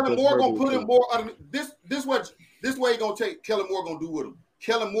dangerous. Kellen Moore gonna put him more underneath. This way he gonna take Kellen Moore gonna do with him.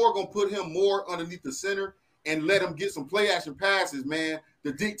 Kellen Moore gonna put him more underneath the center and let him get some play action passes, man,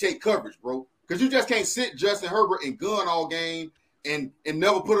 to dictate coverage, bro. Because you just can't sit Justin Herbert and gun all game and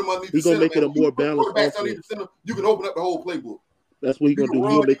never put him underneath the center. He's gonna make it a more balanced offense. Underneath the center, you can open up the whole playbook. That's what he's gonna do. He's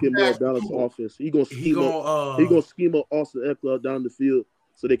gonna make it more balanced offense. He's gonna scheme up Austin Eckler down the field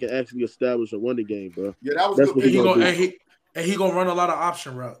so they can actually establish a running game, bro. Yeah, that was good. He gonna run a lot of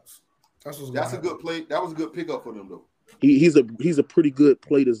option routes. That's a good play. That was a good pickup for them though. He's a pretty good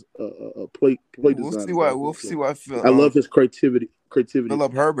play designer. We'll see what I love his creativity.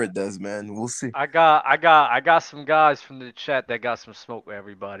 Philip Herbert does, man. We'll see. I got some guys from the chat that got some smoke with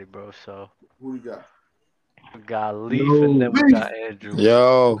everybody, bro. So who you got? We got Leaf and then we got Andrew.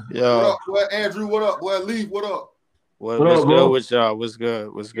 Yo. What up, boy? Andrew, what up? Boy, Leaf, what up? What's good with y'all? What's good?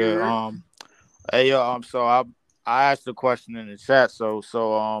 Hey, yo, so I asked the question in the chat. So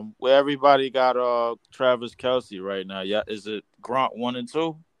where everybody got Travis Kelce right now? Yeah, is it Gronk 1 and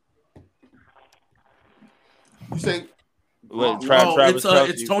 2? You say Travis Kelce,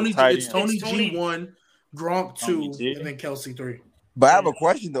 it's Tony G 1, Gronk 2, and then Kelce 3. But I have a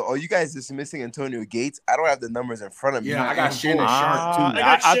question though. Are you guys dismissing Antonio Gates? I don't have the numbers in front of me. Yeah, I got Shannon Sharp too.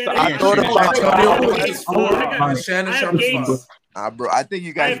 I thought about Shannon Sharp is 5. Bro, I think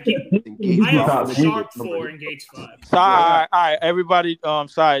you guys. I have Sharp 4 and Gates 5. So, all right, everybody.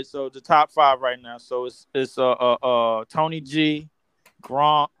 Sorry. So the top 5 right now. So it's Tony G,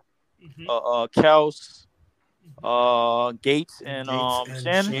 Gronk, Kels, Gates, and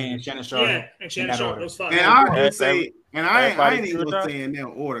Shannon Sharp. Yeah, and Shannon Sharp. Those 5. And I can say. And I ain't even gonna say in that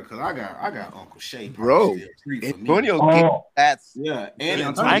order because I got Uncle Shay. Bro, Antonio Gates. Yeah,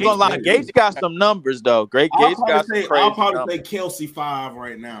 and I ain't gonna lie, Gates got some numbers though. Gates got some crazy I'll probably numbers. say Kelce 5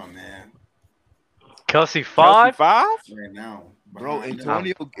 right now, man. Kelce 5? Right now, bro.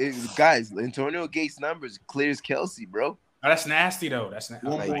 Antonio Gates numbers clears Kelce, bro. Oh, that's nasty though. That's not.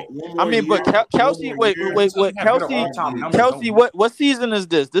 I mean, but Kelce, wait, Kelce, what season is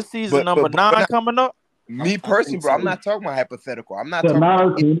this? This season number 9 coming up. Me personally, bro, I'm not talking about hypothetical. I'm not talking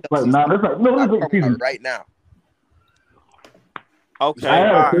about right now. Okay,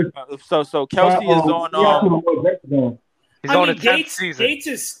 all right. So Kelce is on. He's on the 10th season.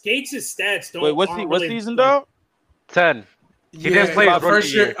 Gates's stats don't. Wait, what season though? 10. He didn't play his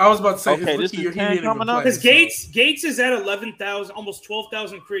first year. I was about to say okay, this is 10 coming up. Because Gates is at 11,000, almost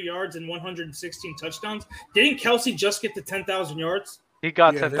 12,000 career yards and 116 touchdowns. Didn't Kelce just get to 10,000 yards? He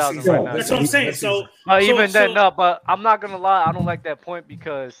got 10,000 right now. That's what I'm saying. So no, but I'm not gonna lie. I don't like that point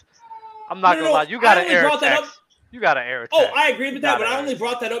because I'm not gonna lie. You got to air text. You got to air text. Oh, I agree with that, but I only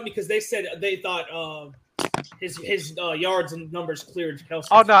brought that up because they said they thought his yards and numbers cleared Kelce.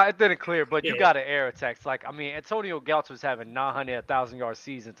 Oh no, it didn't clear, but you got to air text. Like I mean, Antonio Gates was having 900, 1,000-yard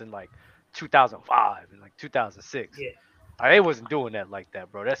seasons in like 2005 and like 2006. Yeah, they wasn't doing that like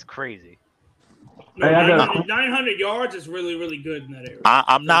that, bro. That's crazy. No, 900 yards is really, really good in that area.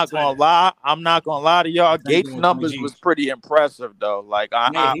 I'm not gonna lie. I'm not gonna lie to y'all. Gates' numbers was pretty impressive though. Like I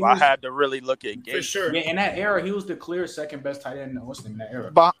had to really look at Gates. For sure. Yeah, in that era, he was the clear second best tight end in that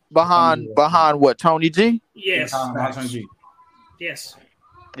era. Behind what? Tony G? Yes. Tony G. Yes.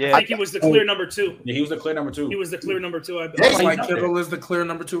 Yeah. I think he was the clear number 2. Yeah, he was the clear number 2. He was the clear number 2. I believe. Like Kittle is the clear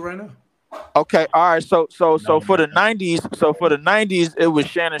number 2 right now. Okay. All right. So for the 90s, it was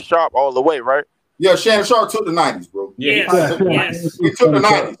Shannon Sharp all the way, right? Yeah, Shannon Sharp took the 90s, bro. Yes. He took the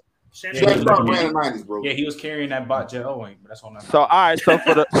 90s. Shannon Sharp ran the 90s, bro. Yeah, he was carrying that bot Jet Owing, but that's all. So all right,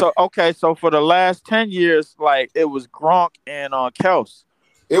 so for the last 10 years, like it was Gronk and Kelce.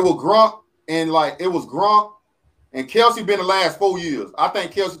 It was Gronk and Kelce been the last 4 years. I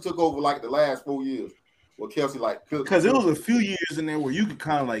think Kelce took over like the last 4 years. Well, Kelce like because it was a few years in there where you could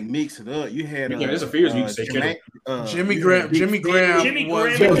kind of like mix it up. You had there's a few years you could say Jimmy Graham was Jimmy.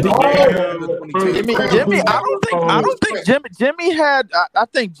 I don't think Jimmy had. I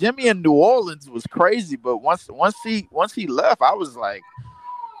think Jimmy in New Orleans was crazy, but once he left, I was like,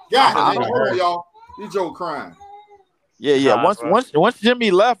 y'all, you joke crying. Yeah. Once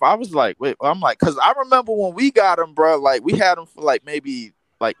Jimmy left, I was like, wait. I'm like, because I remember when we got him, bro. Like we had him for like maybe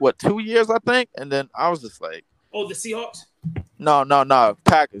like what 2 years I think, and then I was just like, oh, the Seahawks. No,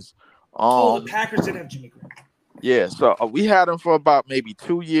 Packers. The Packers didn't have Jimmy Graham. Yeah, so we had him for about maybe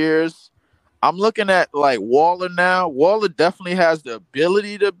 2 years. I'm looking at like Waller now. Waller definitely has the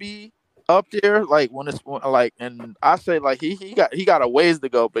ability to be up there. Like when it's like, and I say like he got a ways to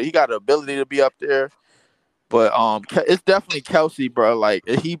go, but he got the ability to be up there. But it's definitely Kelsey, bro. Like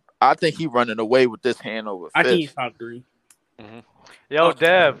I think he running away with this hand over fist. I think he's top 3. Mm-hmm. Yo,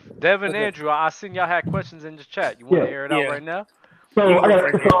 Dev and Andrew, I seen y'all had questions in the chat. You want to air it out right now?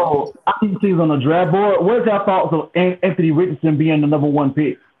 So I keep seeing on the draft board. What's your thoughts of Anthony Richardson being the number 1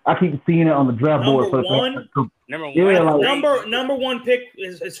 pick? I keep seeing it on the draft board. Number one pick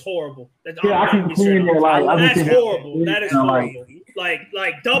is horrible. I keep seeing it. That's horrible. That is horrible.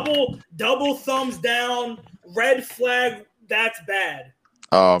 Like double thumbs down, red flag. That's bad.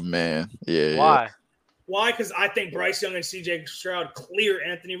 Oh man, yeah. Why? Why? Because I think Bryce Young and CJ Stroud clear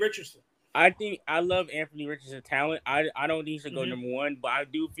Anthony Richardson. I love Anthony Richardson's talent. I don't think he should go number 1, but I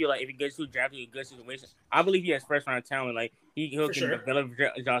do feel like if he gets to draft in a good situation, I believe he has first round talent. Like he'll develop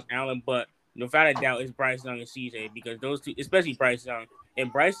Josh Allen, but without a doubt, it's Bryce Young and CJ because those two, especially Bryce Young.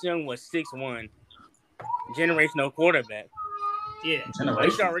 And Bryce Young was 6'1", generational quarterback. Yeah,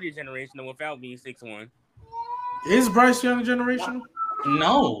 he's already generational without being 6'1". Is Bryce Young generational?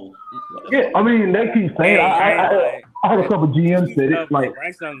 No. Yeah, I mean they keep saying. I had a couple GMs said it. Like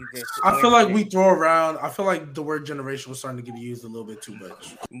I feel like we throw around. I feel like the word generational is starting to get used a little bit too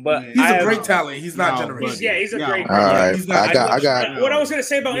much. But he's a great talent. He's not generational. He's a great. All right, I got. What I was gonna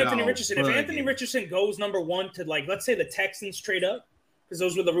say about Anthony Richardson, if Anthony Richardson goes number 1 to like, let's say the Texans trade up, because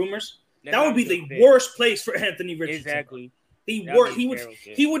those were the rumors, that would be the worst place for Anthony Richardson. Exactly. He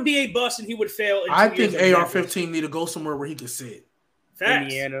would be a bust and he would fail. I think AR-15 need to go somewhere where he could sit.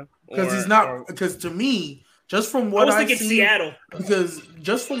 Indiana, because he's not. Because to me, just from what I've seen, Seattle. Because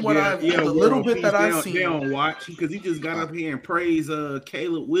just from what I've the little bit that I've seen, they don't watch because he just got up here and praised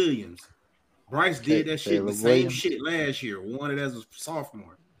Caleb Williams. Bryce did that shit, the same shit last year. Won it as a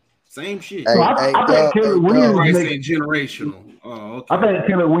sophomore. Same shit. I think Caleb Williams ain't generational. Oh, okay. I think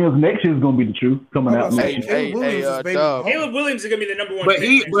Caleb Williams next year is gonna be the truth coming out. Caleb Williams is gonna be the number 1.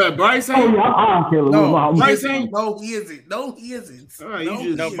 But Bryce ain't. Bryce ain't. No, he isn't. He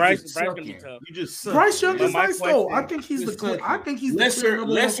isn't. Bryce gonna be tough. You just suck. Bryce Young is nice though. I think he's lesser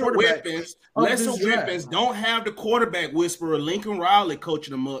weapons. Lesser weapons don't have the quarterback whisperer Lincoln Riley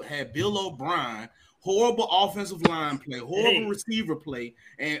coaching them up. Had Bill O'Brien. Horrible offensive line play, horrible receiver play,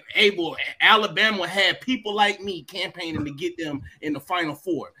 and Alabama had people like me campaigning to get them in the Final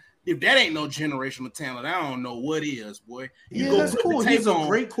Four. If that ain't no generational talent, I don't know what is, boy. That's cool. He's a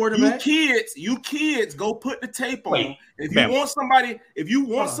great quarterback. You kids, go put the tape on. If you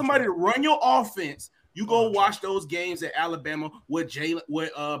want somebody to run your offense, you go watch those games at Alabama where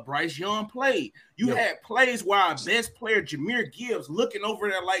Bryce Young played. You had plays where our best player, Jahmyr Gibbs, looking over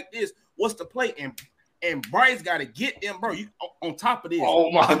there like this. What's the play? And Bryce got to get them, bro. You on top of this. Oh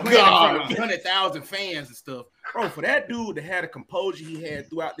my God, 100,000 fans and stuff, bro. For that dude to have the composure he had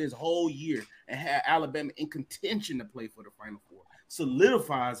throughout this whole year and had Alabama in contention to play for the Final Four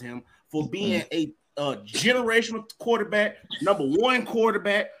solidifies him for being a generational quarterback, number 1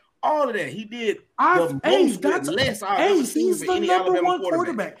 quarterback. All of that he did. He's the number 1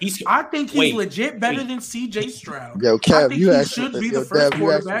 quarterback. I think he's legit better than CJ Stroud. Yo, Kev, I think he should be the first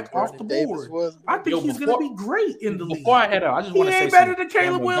quarterback off the board. I think he's going to be great in the league. Before I head out, I just want to say he ain't better than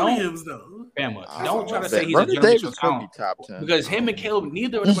Caleb Williams though. Don't try to say he's a generational talent because him and Caleb,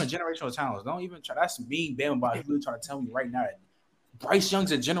 neither of them are generational talents. Don't even try. That's me, Bama, about he really trying to tell me right now that Bryce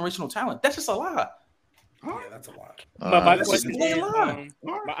Young's a generational talent. That's just a lie. Yeah, that's a lot. But my question is,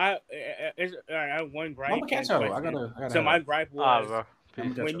 I have one gripe. My gripe was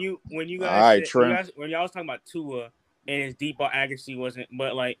when you guys when y'all was talking about Tua and his deep ball accuracy wasn't,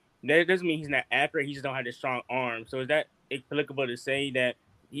 but like that doesn't mean he's not accurate. He just don't have the strong arm. So is that applicable to say that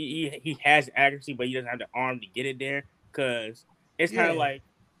he has accuracy, but he doesn't have the arm to get it there? Because it's kind of like.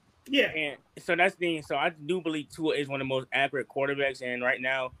 Yeah, and so that's the thing. So I do believe Tua is one of the most accurate quarterbacks, and right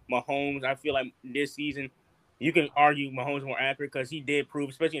now, Mahomes, I feel like this season, you can argue Mahomes more accurate because he did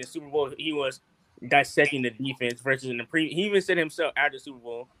prove, especially in the Super Bowl, he was dissecting the defense versus in the he even said himself after the Super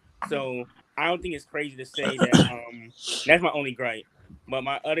Bowl. So I don't think it's crazy to say that. That's my only gripe. But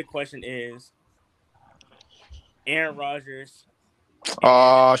my other question is, Aaron Rodgers.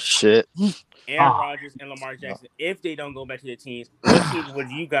 Oh shit. Aaron Rodgers and Lamar Jackson, if they don't go back to their teams, what teams would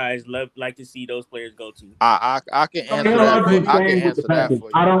you guys like to see those players go to? I can answer that. I can answer that for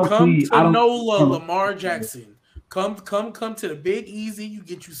you. Come to NOLA, Lamar Jackson. Come to the Big Easy. You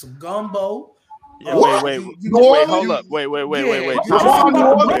get you some gumbo. Yeah, wait, hold up. Wait.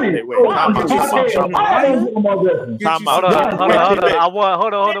 Time out.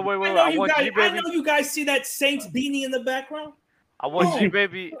 Hold on. Wait. I know you guys see that Saints beanie in the background. I want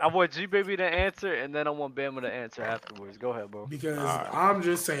G-Baby to answer, and then I want Bama to answer afterwards. Go ahead, bro. Because I'm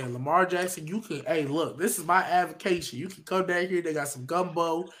just saying, Lamar Jackson, you can, hey, look, this is my advocation. You can come down here. They got some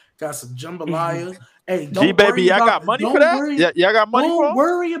gumbo, got some jambalaya. Hey, G-Baby, I got money for that? Yeah, I got money for Don't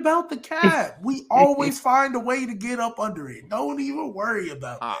worry about the cap. We always find a way to get up under it. Don't even worry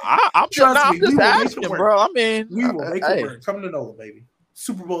about that. I'm just asking, bro. I mean, we will make it work. Come to NOLA, baby.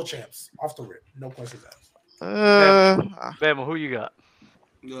 Super Bowl champs. Off the rip. No questions asked. Bama, who you got?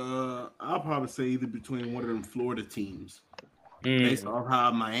 I'll probably say either between one of them Florida teams, based off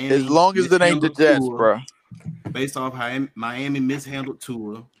how Miami. As long as it ain't the Jets, bro. Based off how Miami mishandled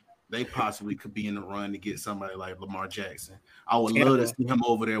Tua, they possibly could be in the run to get somebody like Lamar Jackson. I would love to see him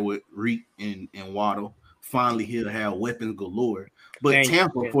over there with Reek and Waddle. Finally, he'll have weapons galore. But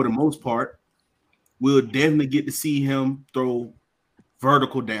Tampa, for the most part, we'll definitely get to see him throw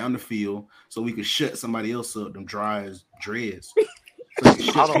vertical down the field so we can shut somebody else up, them dry as dreads.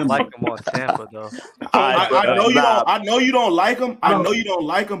 I don't like him on Tampa though. I know you don't like him. I know you don't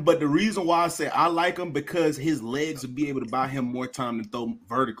like him, but the reason why I say I like him because his legs will be able to buy him more time to throw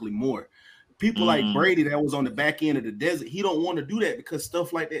vertically more. People like Brady that was on the back end of the desert, he don't want to do that because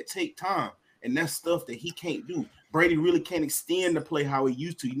stuff like that take time, and that's stuff that he can't do. Brady really can't extend the play how he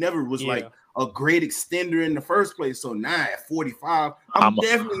used to. He never was like a great extender in the first place. So now at 45, I'm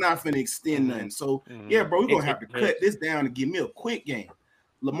definitely not finna extend nothing. So yeah, bro, we're gonna have to cut this down and give me a quick game.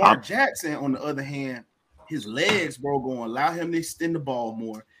 Lamar Jackson, on the other hand, his legs, bro, gonna allow him to extend the ball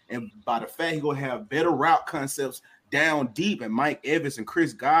more. And by the fact he's gonna have better route concepts down deep, and Mike Evans and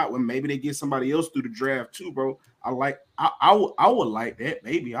Chris Godwin, maybe they get somebody else through the draft too, bro. I would like that.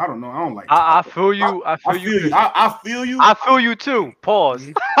 Maybe I don't know. I don't like. I feel you. I feel you. I feel you. I feel you too.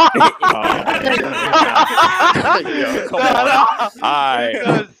 Pause. Come on. All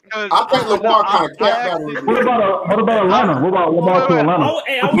right. I think Lamar kind of capped out. What about Atlanta? What about Lamar to Atlanta? I was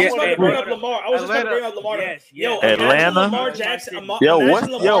just going to bring up Lamar. Atlanta. Lamar Jackson.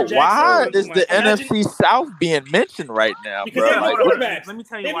 Why is the NFC South being mentioned right now, bro? Let me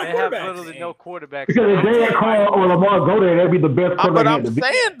tell you why. They have literally no quarterbacks. Because if Derek Carr or Lamar go there, that'd be the best quarterback. But I'm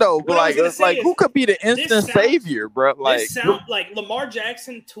saying though, like who could be the instant savior, bro? Like sound like Lamar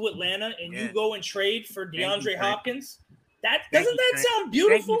Jackson to Atlanta, and you go and trade for DeAndre Hopkins. That doesn't that sound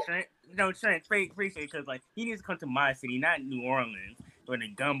beautiful? No, Trent, appreciate because like he needs to come to my city, not New Orleans, or the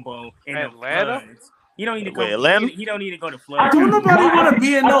gumbo in Atlanta. You don't need to go. Atlanta? He don't need to go to Florida. Don't nobody want to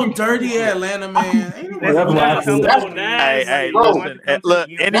be in no dirty Atlanta, man. Hey, listen. Look,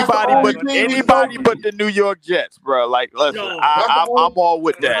 anybody but the New York Jets, bro. Like, listen, I'm all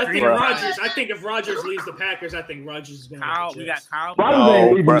with that. I think Rodgers. I think if Rodgers leaves the Packers, I think Rodgers is going to. We got Kyle.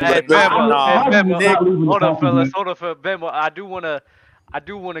 No, bro. Hold on, fellas. Bama, I do want to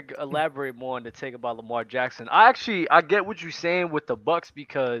elaborate more on the take about Lamar Jackson. I get what you're saying with the Bucks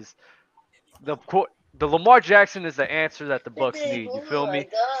because the Lamar Jackson is the answer that the Bucks need. You feel me?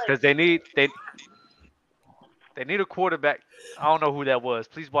 Because they need a quarterback. I don't know who that was.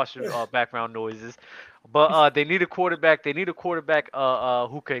 Please watch the background noises. But they need a quarterback. They need a quarterback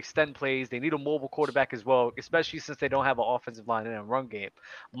who can extend plays. They need a mobile quarterback as well, especially since they don't have an offensive line and a run game.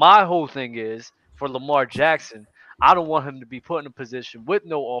 My whole thing is for Lamar Jackson, I don't want him to be put in a position with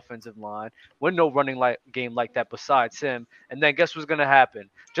no offensive line, with no running game like that besides him. And then guess what's going to happen?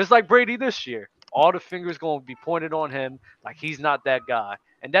 Just like Brady this year, all the fingers going to be pointed on him like he's not that guy.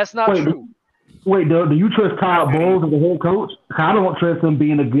 And that's not true. Wait, do you trust Kyle Bowles as a head coach? I don't trust him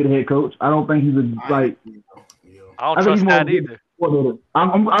being a good head coach. I don't think he's I don't trust that either.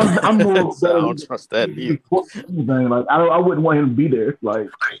 I'm more. I don't trust that either. Like I wouldn't want him to be there. Like.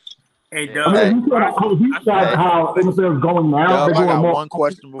 Hey, Doug. How NFL's going now. I got one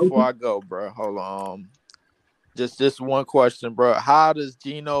question before I go, bro. Hold on. Just one question, bro. How does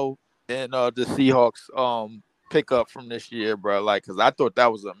Geno and the Seahawks pick up from this year, bro? Like, because I thought that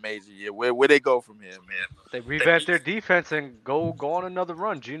was an amazing year. Where they go from here, man? They revamped their defense and go on another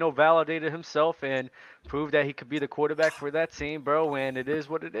run. Geno validated himself and proved that he could be the quarterback for that team, bro. And it is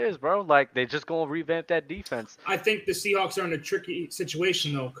what it is, bro. Like, they just gonna revamp that defense. I think the Seahawks are in a tricky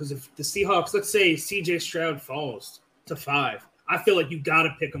situation though, because if the Seahawks, let's say CJ Stroud falls to 5, I feel like you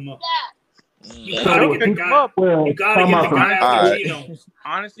gotta pick him up. You gotta get the guy. You gotta get the guy after Geno.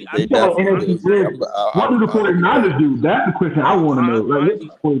 Honestly, what do the 49ers do? That's the question I want to know. Like, what do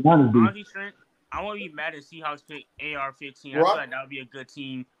the 49ers do? Honestly, Trent, I won't be mad if Seahawks pick AR-15. I feel like that would be a good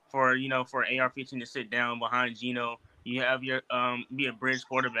team for AR-15 to sit down behind Geno you have your be a bridge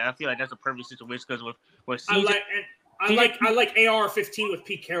quarterback. I feel like that's a perfect situation because with CJ, I like AR-15 with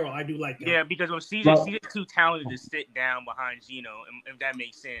Pete Carroll. I do like that. Yeah, because when CJ's too talented to sit down behind Geno, if that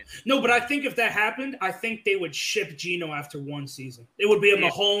makes sense. No, but I think if that happened, I think they would ship Geno after one season. It would be a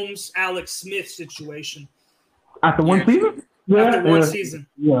Mahomes, Alex Smith situation. After one season? Yeah, after one season.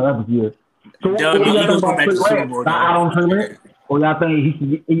 Yeah, that was good. So what do y'all think about Trey Lance? I don't Trey Lance? Or y'all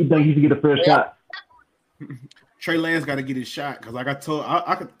think he should get a fair shot? Trey Lance got to get his shot because, like I told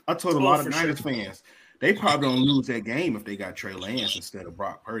a lot of Niners fans, they probably don't lose that game if they got Trey Lance instead of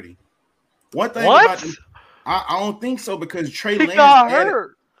Brock Purdy. One thing about them, I don't think so because Trey Lance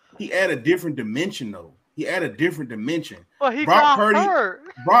hurt. He added a different dimension though. He added a different dimension. But he got hurt.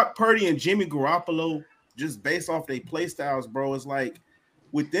 Brock Purdy and Jimmy Garoppolo, just based off their play styles, bro, it's like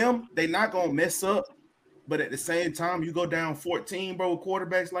with them, they not gonna mess up. But at the same time, you go down 14, bro, with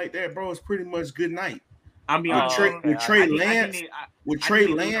quarterbacks like that, bro, it's pretty much good night. With Trey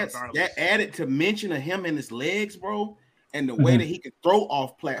Lance, that added dimension of him and his legs, bro, and the way that he could throw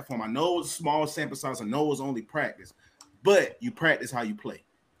off platform. I know it's small sample size. I know it's only practice, but you practice how you play.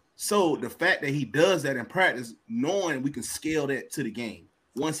 So the fact that he does that in practice, knowing we can scale that to the game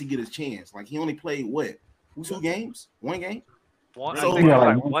once he get his chance. Like he only played what? 2 games? 1 game? One, so, I think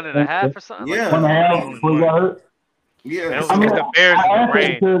like 1.5 or something. Yeah. Like 1.5. Yeah, I mean, the Bears in the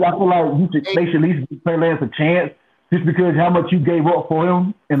rain. Because I feel like they should at least give Trey Lance a chance, just because how much you gave up for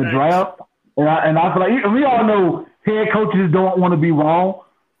him in the draft. And I feel like we all know head coaches don't want to be wrong.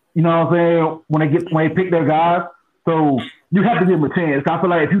 You know what I'm saying? When they pick their guys, so you have to give them a chance. I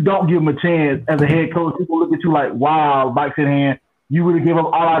feel like if you don't give them a chance as a head coach, people look at you like, "Wow, bikes in hand, you really give up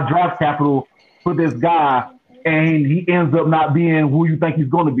all our draft capital for this guy." And he ends up not being who you think he's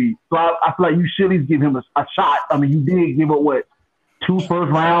going to be. So I feel like you should at least give him a shot. I mean, you did give up, 2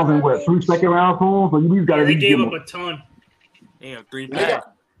 first rounds and 3 second rounds for him? So you at least got to They gave up a ton. Yeah, 3 packs.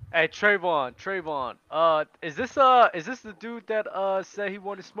 Hey, Trayvon. Is this the dude that said he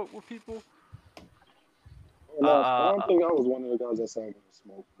wanted to smoke with people? I don't think I was one of the guys that said he wanted to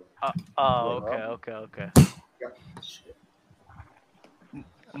smoke. Okay.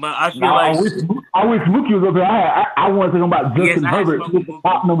 But I feel like I wish Mookie was up there. I want to talk about Justin Herbert.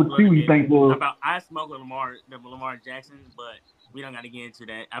 Top number 2, you think was? I smoke with Lamar Jackson, but we don't got to get into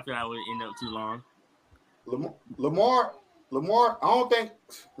that. I feel like I would end up too long. Lamar. I don't think,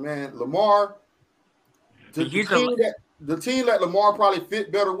 man. Lamar. The team that Lamar probably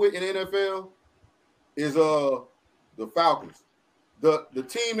fit better with in the NFL is the Falcons. The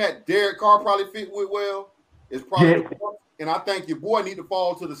team that Derek Carr probably fit with well is probably. And I think your boy need to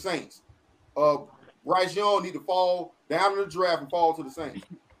fall to the Saints. Bryce Young need to fall down in the draft and fall to the Saints.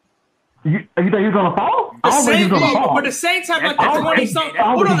 You think he's gonna fall? But the Saints have like the 20-something.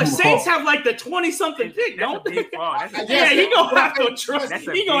 Hold on, the Saints have like the 20-something pick, don't they? Yeah, he gonna have to trust.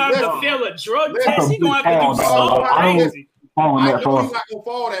 He gonna have to fail a drug test. He gonna have to do something crazy. I know he's not gonna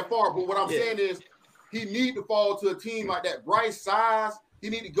fall that far, but what I'm saying is he need to fall to a team like that. Bryce size,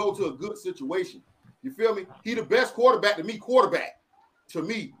 he need to go to a good situation. You feel me? He the best quarterback,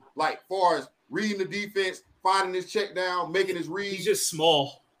 like far as reading the defense, finding his check down, making his read. He's just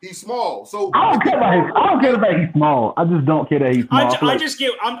small. He's small. So I don't care about he's small. I just don't care that he's small.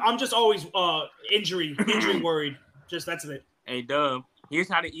 I'm just always injury worried. Just that's it. Hey Dub, here's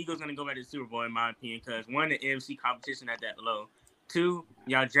how the Eagles gonna go back to the Super Bowl in my opinion, because 1, the NFC competition at that low. 2,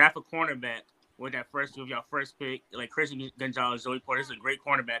 y'all draft a cornerback with y'all first pick, like Christian Gonzalez, Joey Porter. This is a great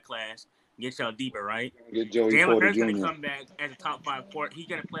cornerback class. Get y'all deeper, right? Jalen Hurts gonna come back as a top 5 quarterback. He's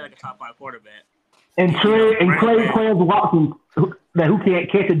gonna play like a top 5 quarterback. And Clay Watson, who can't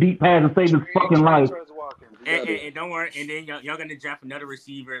catch a deep pass and save his fucking life. And don't worry. And then y'all gonna draft another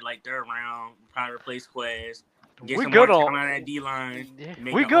receiver like 3rd round, probably replace Quez. We good on that D line.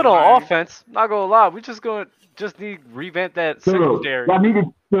 We good on offense. Not gonna lie. We just need revamp that secondary.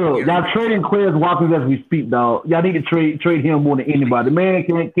 Y'all trading Quez Watkins as we speak, dog. Y'all need to trade him more than anybody. The man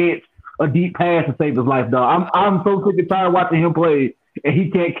can't catch a deep pass to save his life, dog. I'm so sick and tired of watching him play, and he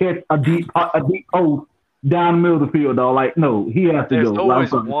can't catch a deep post down the middle of the field, dog. Like, no, he has to go.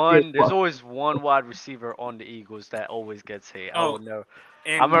 There's always one wide receiver on the Eagles that always gets hit. I don't know.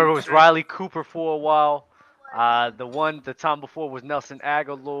 I remember it was Riley Cooper for a while. The time before was Nelson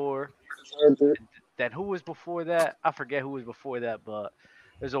Aguilar. Then who was before that? I forget who was before that, but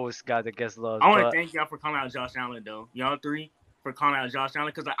there's always a guy that gets loved. I want to thank y'all for calling out Josh Allen, though. Y'all 3 for calling out Josh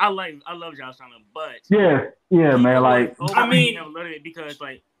Allen, because I love Josh Allen, but yeah, man. Like, I mean, a little bit because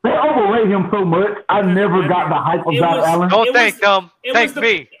like they overrate him so much. I never got the hype of Josh Allen. Don't thank them. Thank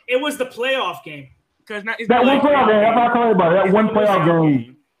me. It was the playoff game. That one playoff game. That's what I told you about. That one playoff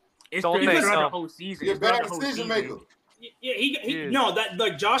game. It's the whole season. He's a bad decision maker. Yeah, he no, that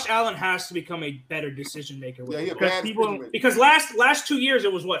like Josh Allen has to become a better decision maker. Because last 2 years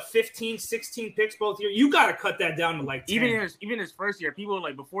it was what 15, 16 picks both years. You got to cut that down to like 10. Even his first year, people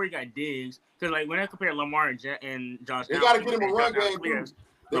like before he got Diggs, because like when I compare Lamar and Josh, they got to get him a run game.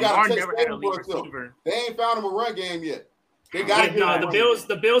 Lamar never had a lead receiver. They ain't found him a run game yet. They got to get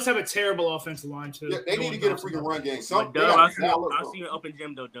the Bills have a terrible offensive line too. Yeah, they need to get a freaking run game. I'll see you up in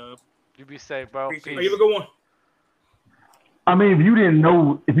gym though, Dub. You be safe, bro. You have a good one. I mean, if you didn't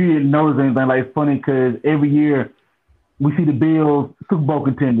notice anything, like it's funny because every year we see the Bills Super Bowl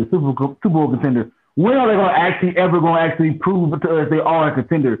contender. When are they going to actually prove to us they are a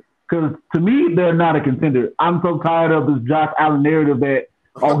contender? Because to me, they're not a contender. I'm so tired of this Josh Allen narrative that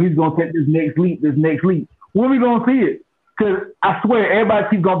he's going to take this next leap. When are we going to see it? Because I swear everybody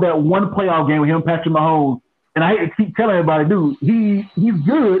keeps going that one playoff game with him, Patrick Mahomes, and I hate to keep telling everybody, dude, he's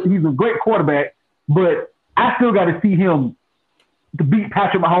good. He's a great quarterback, but I still got to see him to beat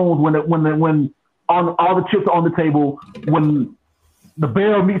Patrick Mahomes when all the chips are on the table, when the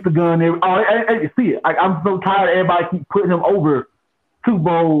barrel meets the gun. You see it. I'm so tired of everybody keep putting him over Super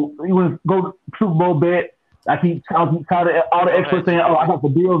Bowl. You want to go to Super Bowl bet. I keep tired of all the experts saying, I got the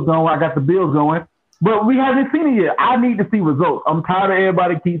Bills going. But we haven't seen it yet. I need to see results. I'm tired of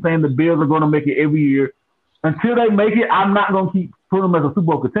everybody keep saying the Bills are going to make it every year. Until they make it, I'm not going to keep putting them as a Super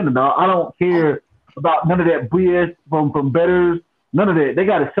Bowl contender, dog. I don't care about none of that BS from bettors. None of that. They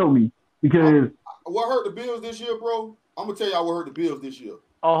got to show me because what hurt the Bills this year, bro? I'm gonna tell y'all what hurt the Bills this year.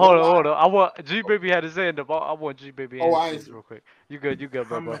 Oh, hold on. I want G Baby had his hand up. I want G Baby hands real quick. You good,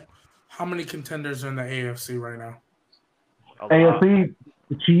 bro. How many contenders are in the AFC right now? AFC,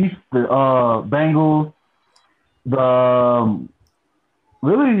 the Chiefs, the Bengals, the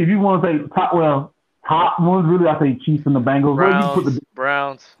really, if you want to say top ones, really, I say Chiefs and the Bengals.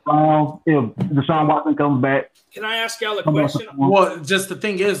 Browns. If Deshaun Watson comes back. Can I ask y'all a question? Well, just the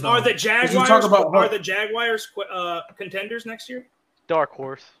thing is, though, are the Jaguars contenders next year? Dark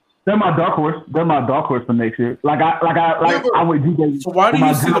horse. They're my dark horse for next year. I would do. So why do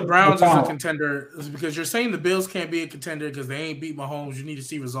you see the Browns as a contender? Is because you're saying the Bills can't be a contender because they ain't beat Mahomes. You need to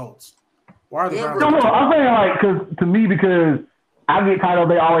see results. Why are the Browns? No, I'm saying because I get tired of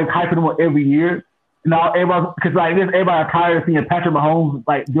they always hyping them up every year. Now everybody tired of seeing Patrick Mahomes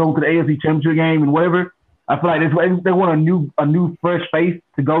like go to the AFC Championship game and whatever. I feel like they want a new fresh face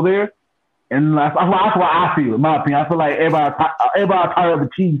to go there, and that's why I feel. In my opinion, I feel like everybody tired of the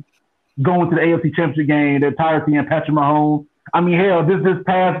Chiefs going to the AFC Championship game. They're tired of seeing Patrick Mahomes. I mean, hell, this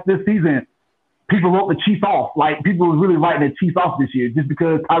season, people wrote the Chiefs off. Like people was really writing the Chiefs off this year just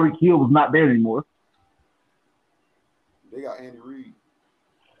because Tyreek Hill was not there anymore. They got Andy Reid.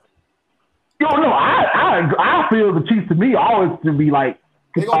 No, I feel the Chiefs to me always should be like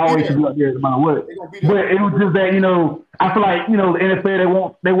always should be up there no matter what. But it was just that I feel like the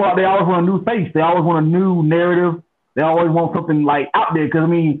NFL they always want a new face. They always want a new narrative. They always want something like out there because I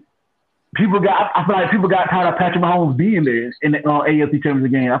feel like people got tired of Patrick Mahomes being there in the AFC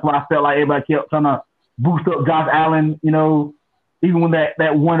Championship game. That's why I felt like everybody kept trying to boost up Josh Allen. Even when that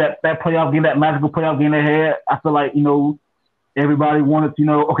playoff game, that magical playoff game they had, I feel like everybody wanted to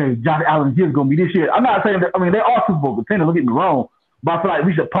okay, Josh Allen is going to be this year. I'm not saying that. They are Super Bowl contenders. Don't get me wrong, but I feel like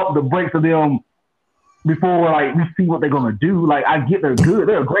we should pump the brakes of them before we see what they're going to do. Like I get they're good.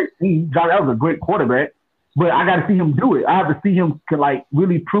 They're a great team. Josh Allen's a great quarterback, but I got to see him do it. I have to see him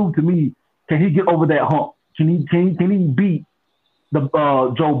really prove to me. Can he get over that hump? Can he beat the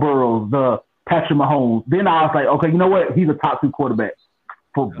Joe Burrows, the Patrick Mahomes? Then I was like, okay, you know what? He's a top 2 quarterback.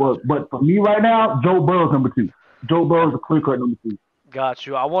 But for me right now, Joe Burrow's number 2. Joe Burrow's a clear-cut number 2. Got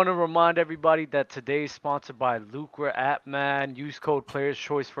you. I want to remind everybody that today's sponsored by Lucra app, man. Use code Players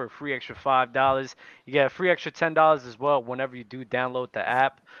Choice for a free extra $5. You get a free extra $10 as well whenever you do download the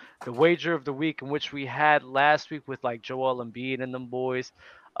app. The wager of the week, in which we had last week with Joel Embiid and them boys.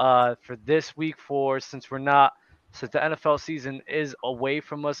 For this week, since the NFL season is away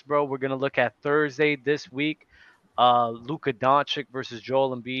from us, bro, we're gonna look at Thursday this week. Luka Doncic versus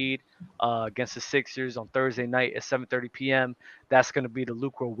Joel Embiid against the Sixers on Thursday night at 7:30 p.m. That's going to be the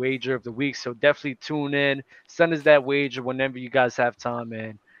Lucra wager of the week. So definitely tune in. Send us that wager whenever you guys have time,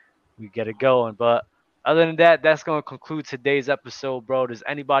 and we get it going. But other than that, that's going to conclude today's episode, bro. Does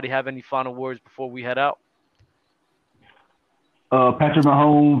anybody have any final words before we head out? Patrick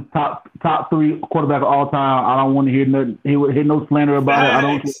Mahomes, top 3 quarterback of all time. I don't want to hear nothing. Hear no slander about it. I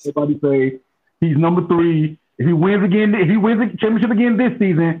don't care what anybody say. He's number 3. If he wins the championship again this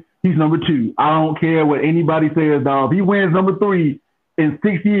season, he's number 2. I don't care what anybody says, dog. If he wins number 3 in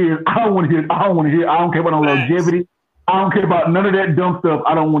 6 years, I don't want to hear. I don't care about no longevity. I don't care about none of that dumb stuff.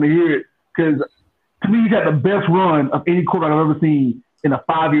 I don't want to hear it because to me, he's got the best run of any quarterback I've ever seen in a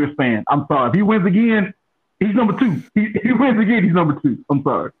 5-year span. I'm sorry. If he wins again, he's number 2. If he wins again, he's number 2. I'm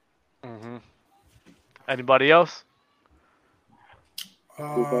sorry. Mm-hmm. Anybody else?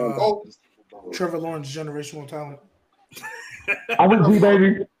 Trevor Lawrence, generational talent. I with G,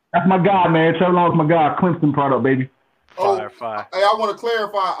 baby. That's my guy, man. Trevor Lawrence, my guy. Clemson product, baby. Fire. Hey, I want to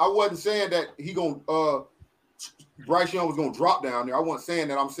clarify. I wasn't saying that Bryce Young was gonna drop down there. I wasn't saying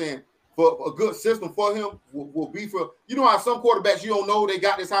that. I'm saying for a good system for him will be for how some quarterbacks you don't know they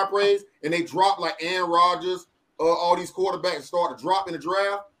got this high praise and they drop like Aaron Rodgers. All these quarterbacks start to drop in the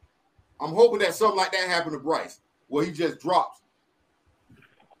draft. I'm hoping that something like that happened to Bryce, where he just drops.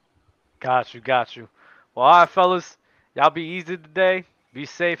 Got you. Well, all right, fellas. Y'all be easy today. Be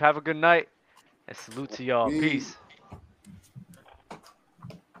safe. Have a good night. And salute to y'all. Peace.